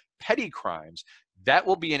other petty crimes, that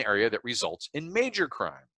will be an area that results in major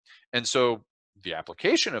crime. And so the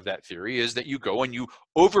application of that theory is that you go and you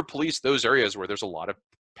over-police those areas where there's a lot of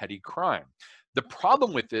petty crime. The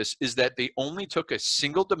problem with this is that they only took a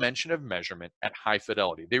single dimension of measurement at high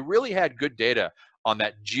fidelity. They really had good data on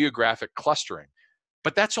that geographic clustering,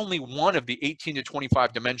 but that's only one of the 18 to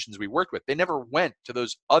 25 dimensions we worked with. They never went to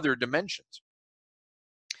those other dimensions.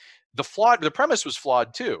 The premise was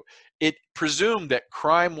flawed too. It presumed that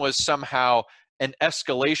crime was somehow an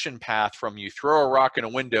escalation path from you throw a rock in a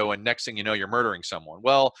window and next thing you know you're murdering someone.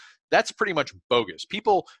 Well, that's pretty much bogus.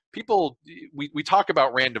 We talk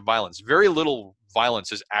about random violence. Very little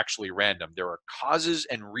violence is actually random. There are causes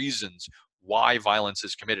and reasons why violence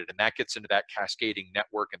is committed, and that gets into that cascading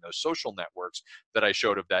network and those social networks that I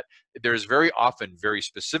showed of that. There's very often very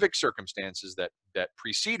specific circumstances that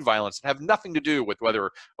precede violence and have nothing to do with whether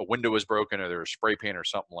a window is broken or there's spray paint or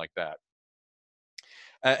something like that.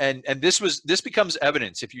 And this becomes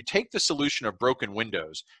evidence. If you take the solution of broken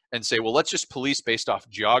windows and say, well, let's just police based off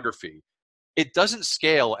geography, it doesn't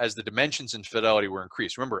scale as the dimensions and fidelity were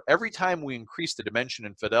increased. Remember, every time we increase the dimension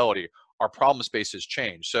and fidelity, our problem spaces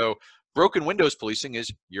change. So broken windows policing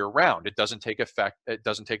is year-round. It doesn't take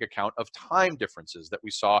account of time differences that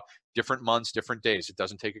we saw different months, different days. It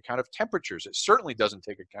doesn't take account of temperatures. It certainly doesn't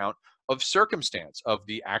take account of circumstance, of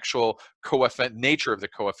the actual nature of the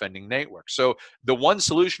co-offending network. So the one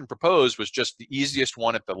solution proposed was just the easiest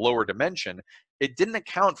one at the lower dimension. It didn't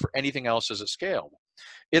account for anything else as it scaled.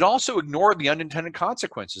 It also ignored the unintended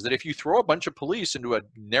consequences, that if you throw a bunch of police into a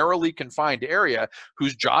narrowly confined area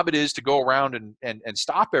whose job it is to go around and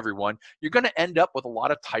stop everyone, you're going to end up with a lot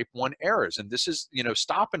of type 1 errors. And this is,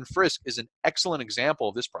 stop and frisk is an excellent example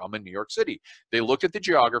of this problem in New York City. They looked at the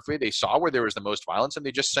geography, they saw where there was the most violence, and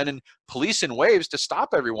they just sent in police in waves to stop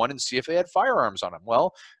everyone and see if they had firearms on them.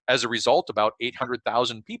 Well, as a result, about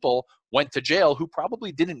 800,000 people went to jail who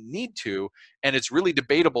probably didn't need to, and it's really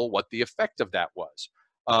debatable what the effect of that was.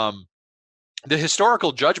 The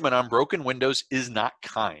historical judgment on broken windows is not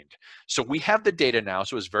kind. So we have the data now.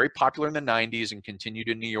 So it was very popular in the 90s and continued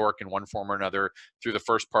in New York in one form or another through the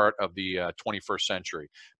first part of the 21st century.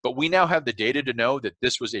 But we now have the data to know that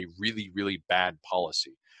this was a really, really bad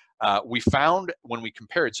policy. We found when we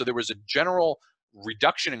compared, so there was a general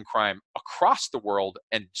reduction in crime across the world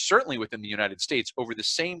and certainly within the United States over the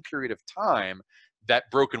same period of time that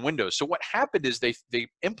broken windows. So what happened is they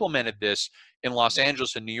implemented this in Los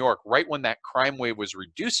Angeles and New York right when that crime wave was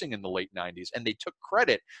reducing in the late 90s, and they took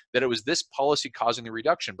credit that it was this policy causing the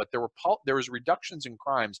reduction. But there was reductions in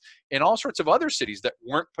crimes in all sorts of other cities that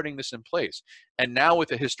weren't putting this in place. And now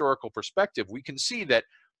with a historical perspective, we can see that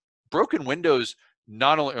broken windows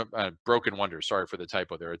not only broken wonders, sorry for the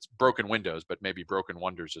typo there, it's broken windows, but maybe broken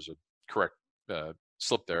wonders is a correct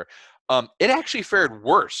slip there. It actually fared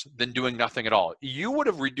worse than doing nothing at all. You would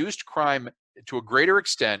have reduced crime to a greater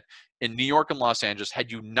extent in New York and Los Angeles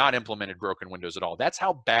had you not implemented broken windows at all. That's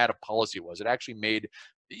how bad a policy it was. It actually made,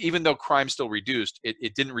 even though crime still reduced,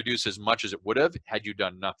 it didn't reduce as much as it would have had you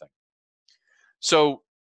done nothing. So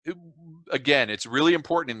again, it's really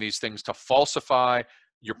important in these things to falsify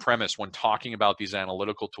your premise when talking about these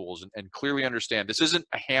analytical tools and clearly understand this isn't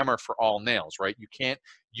a hammer for all nails, right? You can't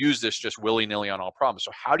use this just willy-nilly on all problems.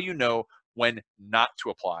 So how do you know when not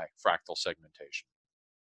to apply fractal segmentation?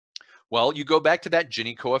 Well, you go back to that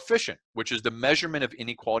Gini coefficient, which is the measurement of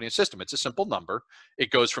inequality in a system. It's a simple number.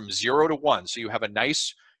 It goes from 0 to 1. So you have a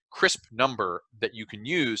nice crisp number that you can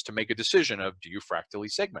use to make a decision of, do you fractally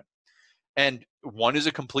segment? And 1 is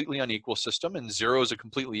a completely unequal system and 0 is a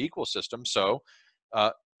completely equal system. So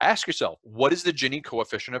ask yourself, what is the Gini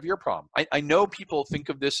coefficient of your problem? I know people think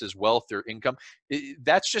of this as wealth or income.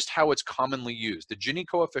 That's just how it's commonly used. The Gini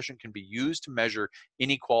coefficient can be used to measure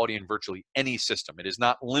inequality in virtually any system. It is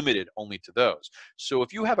not limited only to those. So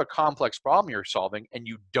if you have a complex problem you're solving and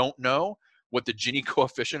you don't know what the Gini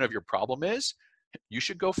coefficient of your problem is, you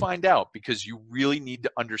should go find out, because you really need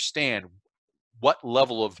to understand what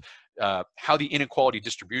level of how the inequality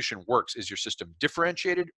distribution works. Is your system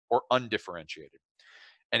differentiated or undifferentiated?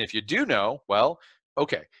 And if you do know, well,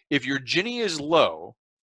 okay, if your Gini is low,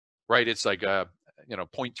 right, it's like a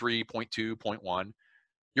 0.3, 0.2, 0.1,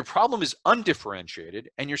 your problem is undifferentiated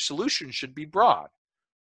and your solution should be broad,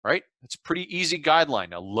 right? It's a pretty easy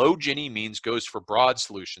guideline. A low Gini means goes for broad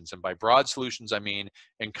solutions. And by broad solutions, I mean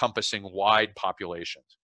encompassing wide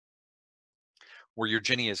populations. Where your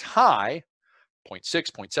Gini is high,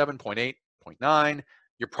 0.6, 0.7, 0.8, 0.9,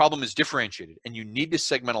 your problem is differentiated and you need to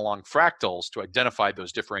segment along fractals to identify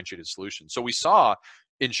those differentiated solutions. So we saw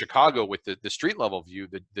in Chicago with the street level view,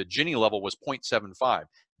 the Gini level was 0.75.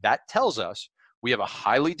 That tells us we have a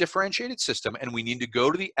highly differentiated system and we need to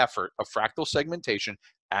go to the effort of fractal segmentation,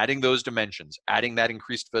 adding those dimensions, adding that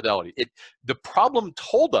increased fidelity. The problem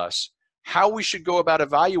told us how we should go about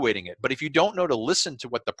evaluating it. But if you don't know to listen to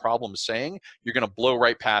what the problem is saying, you're going to blow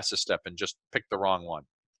right past a step and just pick the wrong one.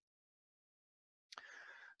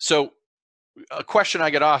 So a question I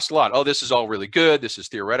get asked a lot, oh, this is all really good. This is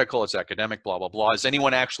theoretical. It's academic, blah, blah, blah. Is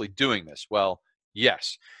anyone actually doing this? Well,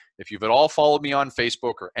 yes. If you've at all followed me on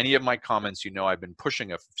Facebook or any of my comments, you know I've been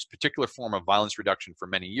pushing a particular form of violence reduction for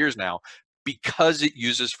many years now because it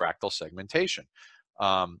uses fractal segmentation.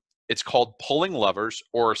 It's called pulling levers,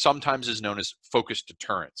 or sometimes is known as focused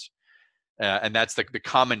deterrence. And that's the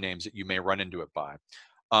common names that you may run into it by.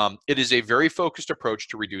 It is a very focused approach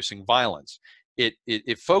to reducing violence.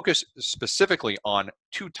 It focuses specifically on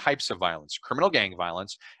two types of violence: criminal gang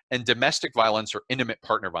violence and domestic violence or intimate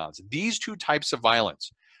partner violence. These two types of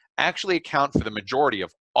violence actually account for the majority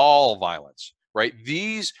of all violence, right?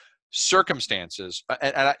 These circumstances,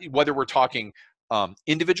 and whether we're talking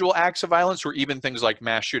individual acts of violence or even things like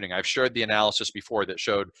mass shooting. I've shared the analysis before that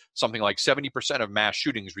showed something like 70% of mass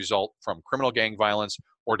shootings result from criminal gang violence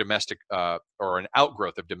or domestic or an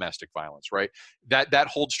outgrowth of domestic violence, right? That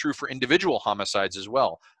holds true for individual homicides as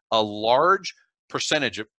well. A large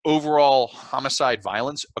percentage of overall homicide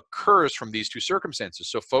violence occurs from these two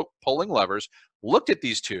circumstances. So pulling levers looked at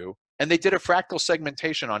these two and they did a fractal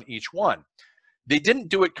segmentation on each one. They didn't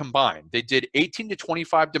do it combined. They did 18 to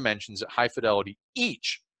 25 dimensions at high fidelity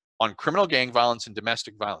each on criminal gang violence and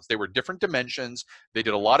domestic violence. They were different dimensions. They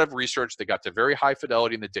did a lot of research. They got to very high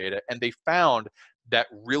fidelity in the data, and they found that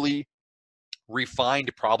really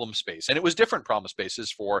refined problem space. And it was different problem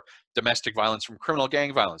spaces for domestic violence from criminal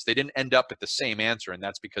gang violence. They didn't end up at the same answer, and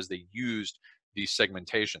that's because they used these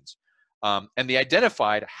segmentations. And they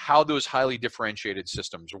identified how those highly differentiated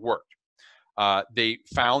systems worked. They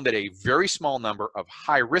found that a very small number of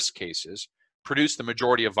high-risk cases produced the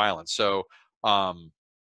majority of violence. So, one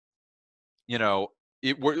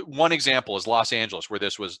example is Los Angeles, where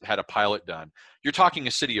this had a pilot done. You're talking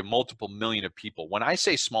a city of multiple million of people. When I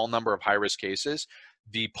say small number of high-risk cases,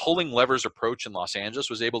 the pulling levers approach in Los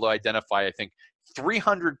Angeles was able to identify, I think,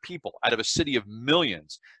 300 people out of a city of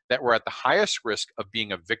millions that were at the highest risk of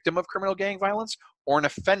being a victim of criminal gang violence or an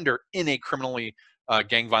offender in a criminally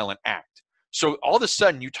gang violent act. So all of a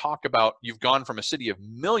sudden, you talk about you've gone from a city of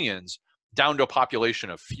millions down to a population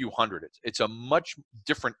of few hundred. It's a much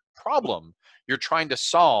different problem you're trying to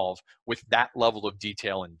solve with that level of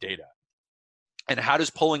detail and data. And how does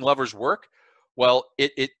pulling levers work? Well,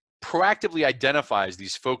 it proactively identifies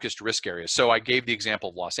these focused risk areas. So I gave the example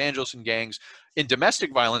of Los Angeles and gangs. In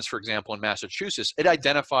domestic violence, for example, in Massachusetts, it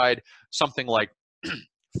identified something like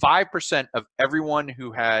 5% of everyone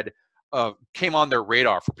who had came on their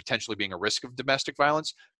radar for potentially being a risk of domestic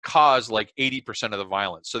violence caused like 80% of the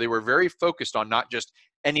violence. So they were very focused on not just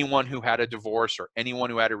anyone who had a divorce or anyone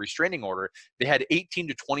who had a restraining order. They had 18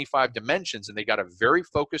 to 25 dimensions, and they got a very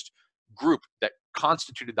focused group that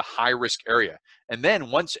constituted the high risk area. And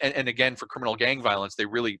then once, and again, for criminal gang violence, they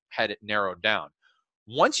really had it narrowed down.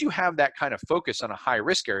 Once you have that kind of focus on a high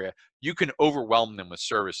risk area, you can overwhelm them with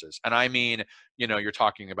services. And I mean, you're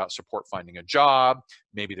talking about support finding a job,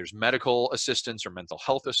 maybe there's medical assistance or mental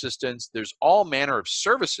health assistance. There's all manner of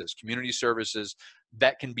services, community services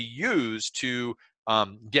that can be used to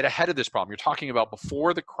get ahead of this problem. You're talking about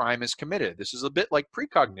before the crime is committed. This is a bit like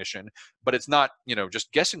precognition, but it's not,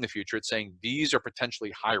 just guessing the future. It's saying these are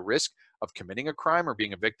potentially high risk of committing a crime or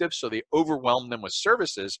being evictive, so they overwhelm them with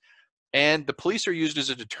services. And the police are used as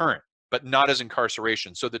a deterrent, but not as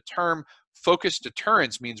incarceration. So the term focused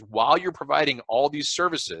deterrence means while you're providing all these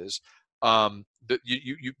services,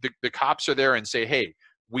 the cops are there and say, hey,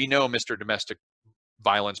 we know, Mr. Domestic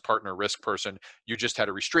Violence Partner Risk Person, you just had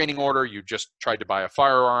a restraining order, you just tried to buy a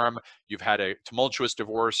firearm, you've had a tumultuous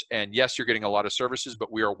divorce, and yes, you're getting a lot of services,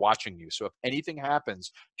 but we are watching you. So if anything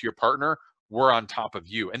happens to your partner, we're on top of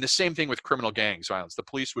you. And the same thing with criminal gangs violence. The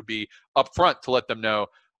police would be upfront to let them know,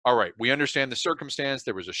 all right, we understand the circumstance.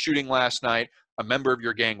 There was a shooting last night. A member of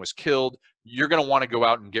your gang was killed. You're going to want to go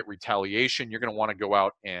out and get retaliation. You're going to want to go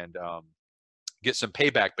out and get some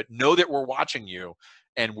payback, but know that we're watching you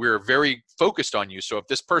and we're very focused on you. So if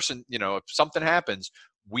this person, if something happens,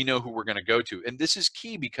 we know who we're going to go to. And this is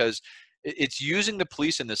key because it's using the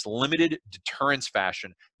police in this limited deterrence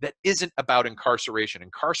fashion that isn't about incarceration.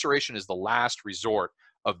 Incarceration is the last resort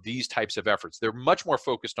of these types of efforts. They're much more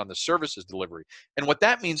focused on the services delivery. And what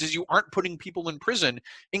that means is you aren't putting people in prison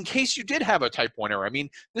in case you did have a type 1 error. I mean,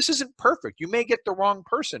 this isn't perfect. You may get the wrong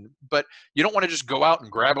person, but you don't want to just go out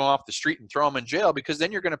and grab them off the street and throw them in jail, because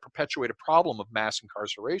then you're going to perpetuate a problem of mass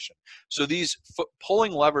incarceration. So these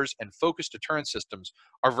pulling levers and focused deterrence systems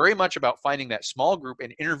are very much about finding that small group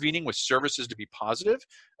and intervening with services to be positive,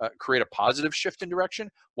 create a positive shift in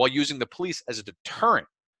direction, while using the police as a deterrent,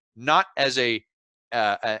 not as an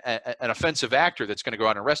offensive actor that's going to go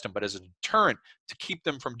out and arrest them, but as a deterrent to keep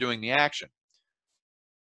them from doing the action.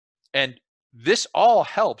 And this all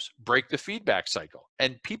helps break the feedback cycle.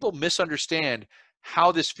 And people misunderstand how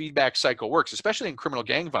this feedback cycle works, especially in criminal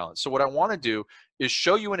gang violence. So what I want to do is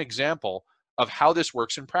show you an example of how this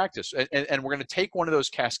works in practice. And we're going to take one of those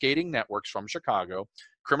cascading networks from Chicago,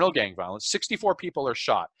 criminal gang violence. 64 people are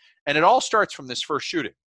shot. And it all starts from this first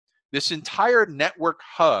shooting. This entire network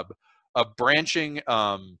hub of branching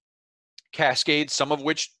cascades, some of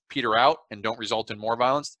which peter out and don't result in more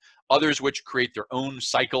violence, others which create their own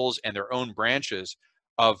cycles and their own branches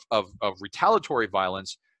of retaliatory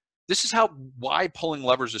violence. This is why pulling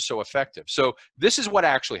levers is so effective. So this is what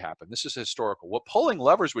actually happened. This is historical. What pulling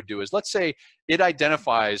levers would do is, let's say it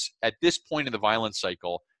identifies at this point in the violence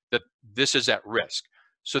cycle that this is at risk.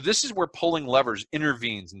 So this is where pulling levers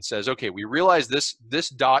intervenes and says, okay, we realize this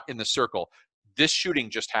dot in the circle, this shooting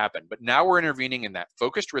just happened, but now we're intervening in that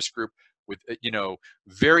focused risk group with,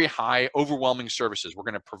 very high, overwhelming services. We're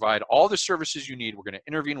going to provide all the services you need. We're going to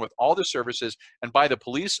intervene with all the services, and the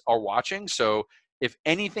police are watching. So if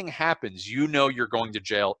anything happens, you're going to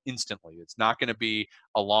jail instantly. It's not going to be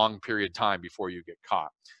a long period of time before you get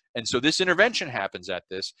caught. And so this intervention happens at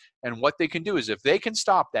this, and what they can do is, if they can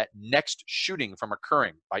stop that next shooting from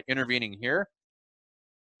occurring by intervening here,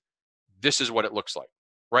 this is what it looks like.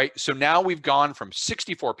 Right? So now we've gone from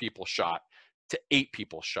 64 people shot to 8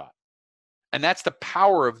 people shot. And that's the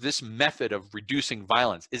power of this method of reducing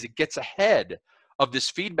violence, is it gets ahead of this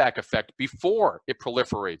feedback effect before it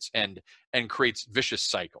proliferates and creates vicious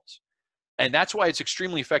cycles. And that's why it's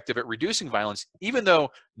extremely effective at reducing violence, even though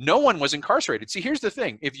no one was incarcerated. See, here's the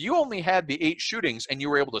thing. If you only had the 8 shootings and you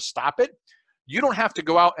were able to stop it, you don't have to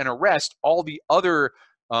go out and arrest all the other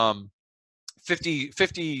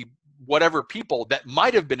 50 whatever people that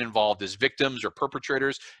might have been involved as victims or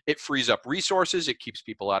perpetrators. It frees up resources. It keeps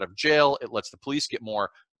people out of jail. It lets the police get more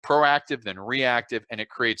proactive than reactive, and it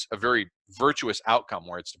creates a very virtuous outcome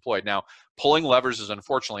where it's deployed. Now, pulling levers is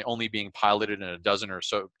unfortunately only being piloted in a dozen or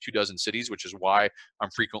so, 24 cities, which is why I'm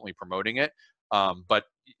frequently promoting it. But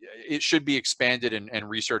it should be expanded and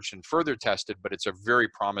researched and further tested, but it's a very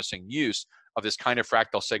promising use of this kind of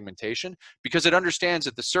fractal segmentation, because it understands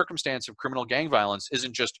that the circumstance of criminal gang violence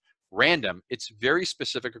isn't just random, it's very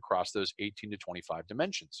specific across those 18 to 25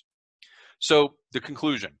 dimensions. So the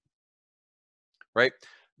conclusion, right?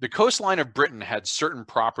 The coastline of Britain had certain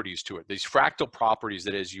properties to it, these fractal properties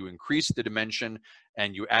that as you increased the dimension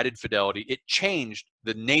and you added fidelity, it changed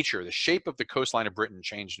the nature, the shape of the coastline of Britain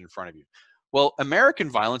changed in front of you. Well, American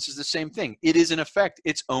violence is the same thing. It is in effect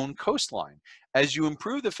its own coastline. As you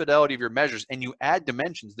improve the fidelity of your measures and you add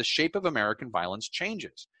dimensions, the shape of American violence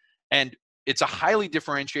changes. And it's a highly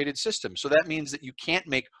differentiated system. So that means that you can't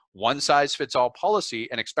make one size fits all policy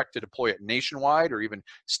and expect to deploy it nationwide or even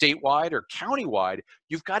statewide or countywide.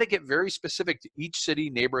 You've got to get very specific to each city,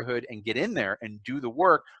 neighborhood, and get in there and do the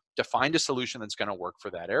work to find a solution that's going to work for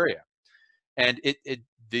that area. And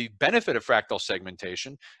the benefit of fractal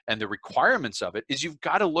segmentation and the requirements of it is you've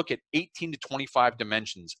got to look at 18 to 25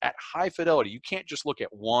 dimensions at high fidelity. You can't just look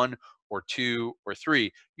at 1 or 2 or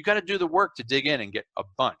 3. You got to do the work to dig in and get a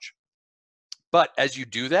bunch. But as you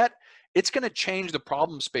do that, it's going to change the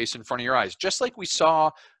problem space in front of your eyes. Just like we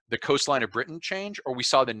saw the coastline of Britain change, or we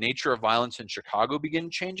saw the nature of violence in Chicago begin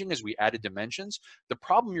changing as we added dimensions, the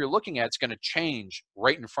problem you're looking at is going to change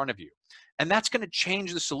right in front of you. And that's going to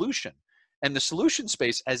change the solution. And the solution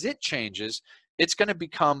space, as it changes, it's going to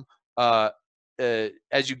become,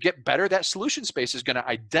 as you get better, that solution space is going to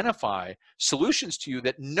identify solutions to you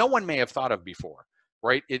that no one may have thought of before,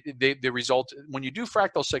 right? The result, when you do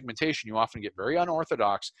fractal segmentation, you often get very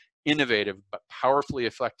unorthodox, innovative, but powerfully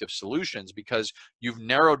effective solutions because you've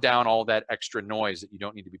narrowed down all that extra noise that you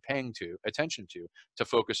don't need to be paying attention to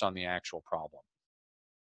focus on the actual problem.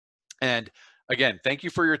 And again, thank you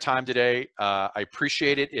for your time today. I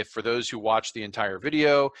appreciate it. If for those who watched the entire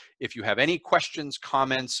video, if you have any questions,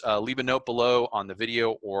 comments, leave a note below on the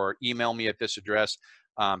video or email me at this address.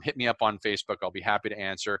 Hit me up on Facebook. I'll be happy to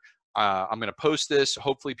answer. I'm going to post this.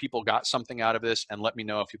 Hopefully people got something out of this, and let me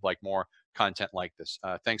know if you'd like more content like this.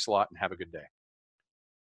 Thanks a lot and have a good day.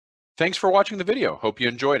 Thanks for watching the video. Hope you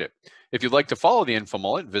enjoyed it. If you'd like to follow the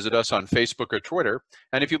InfoMullet, visit us on Facebook or Twitter.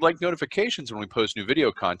 And if you'd like notifications when we post new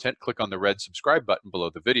video content, click on the red subscribe button below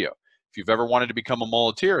the video. If you've ever wanted to become a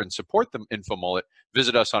Mulleteer and support the InfoMullet,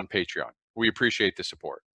 visit us on Patreon. We appreciate the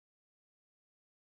support.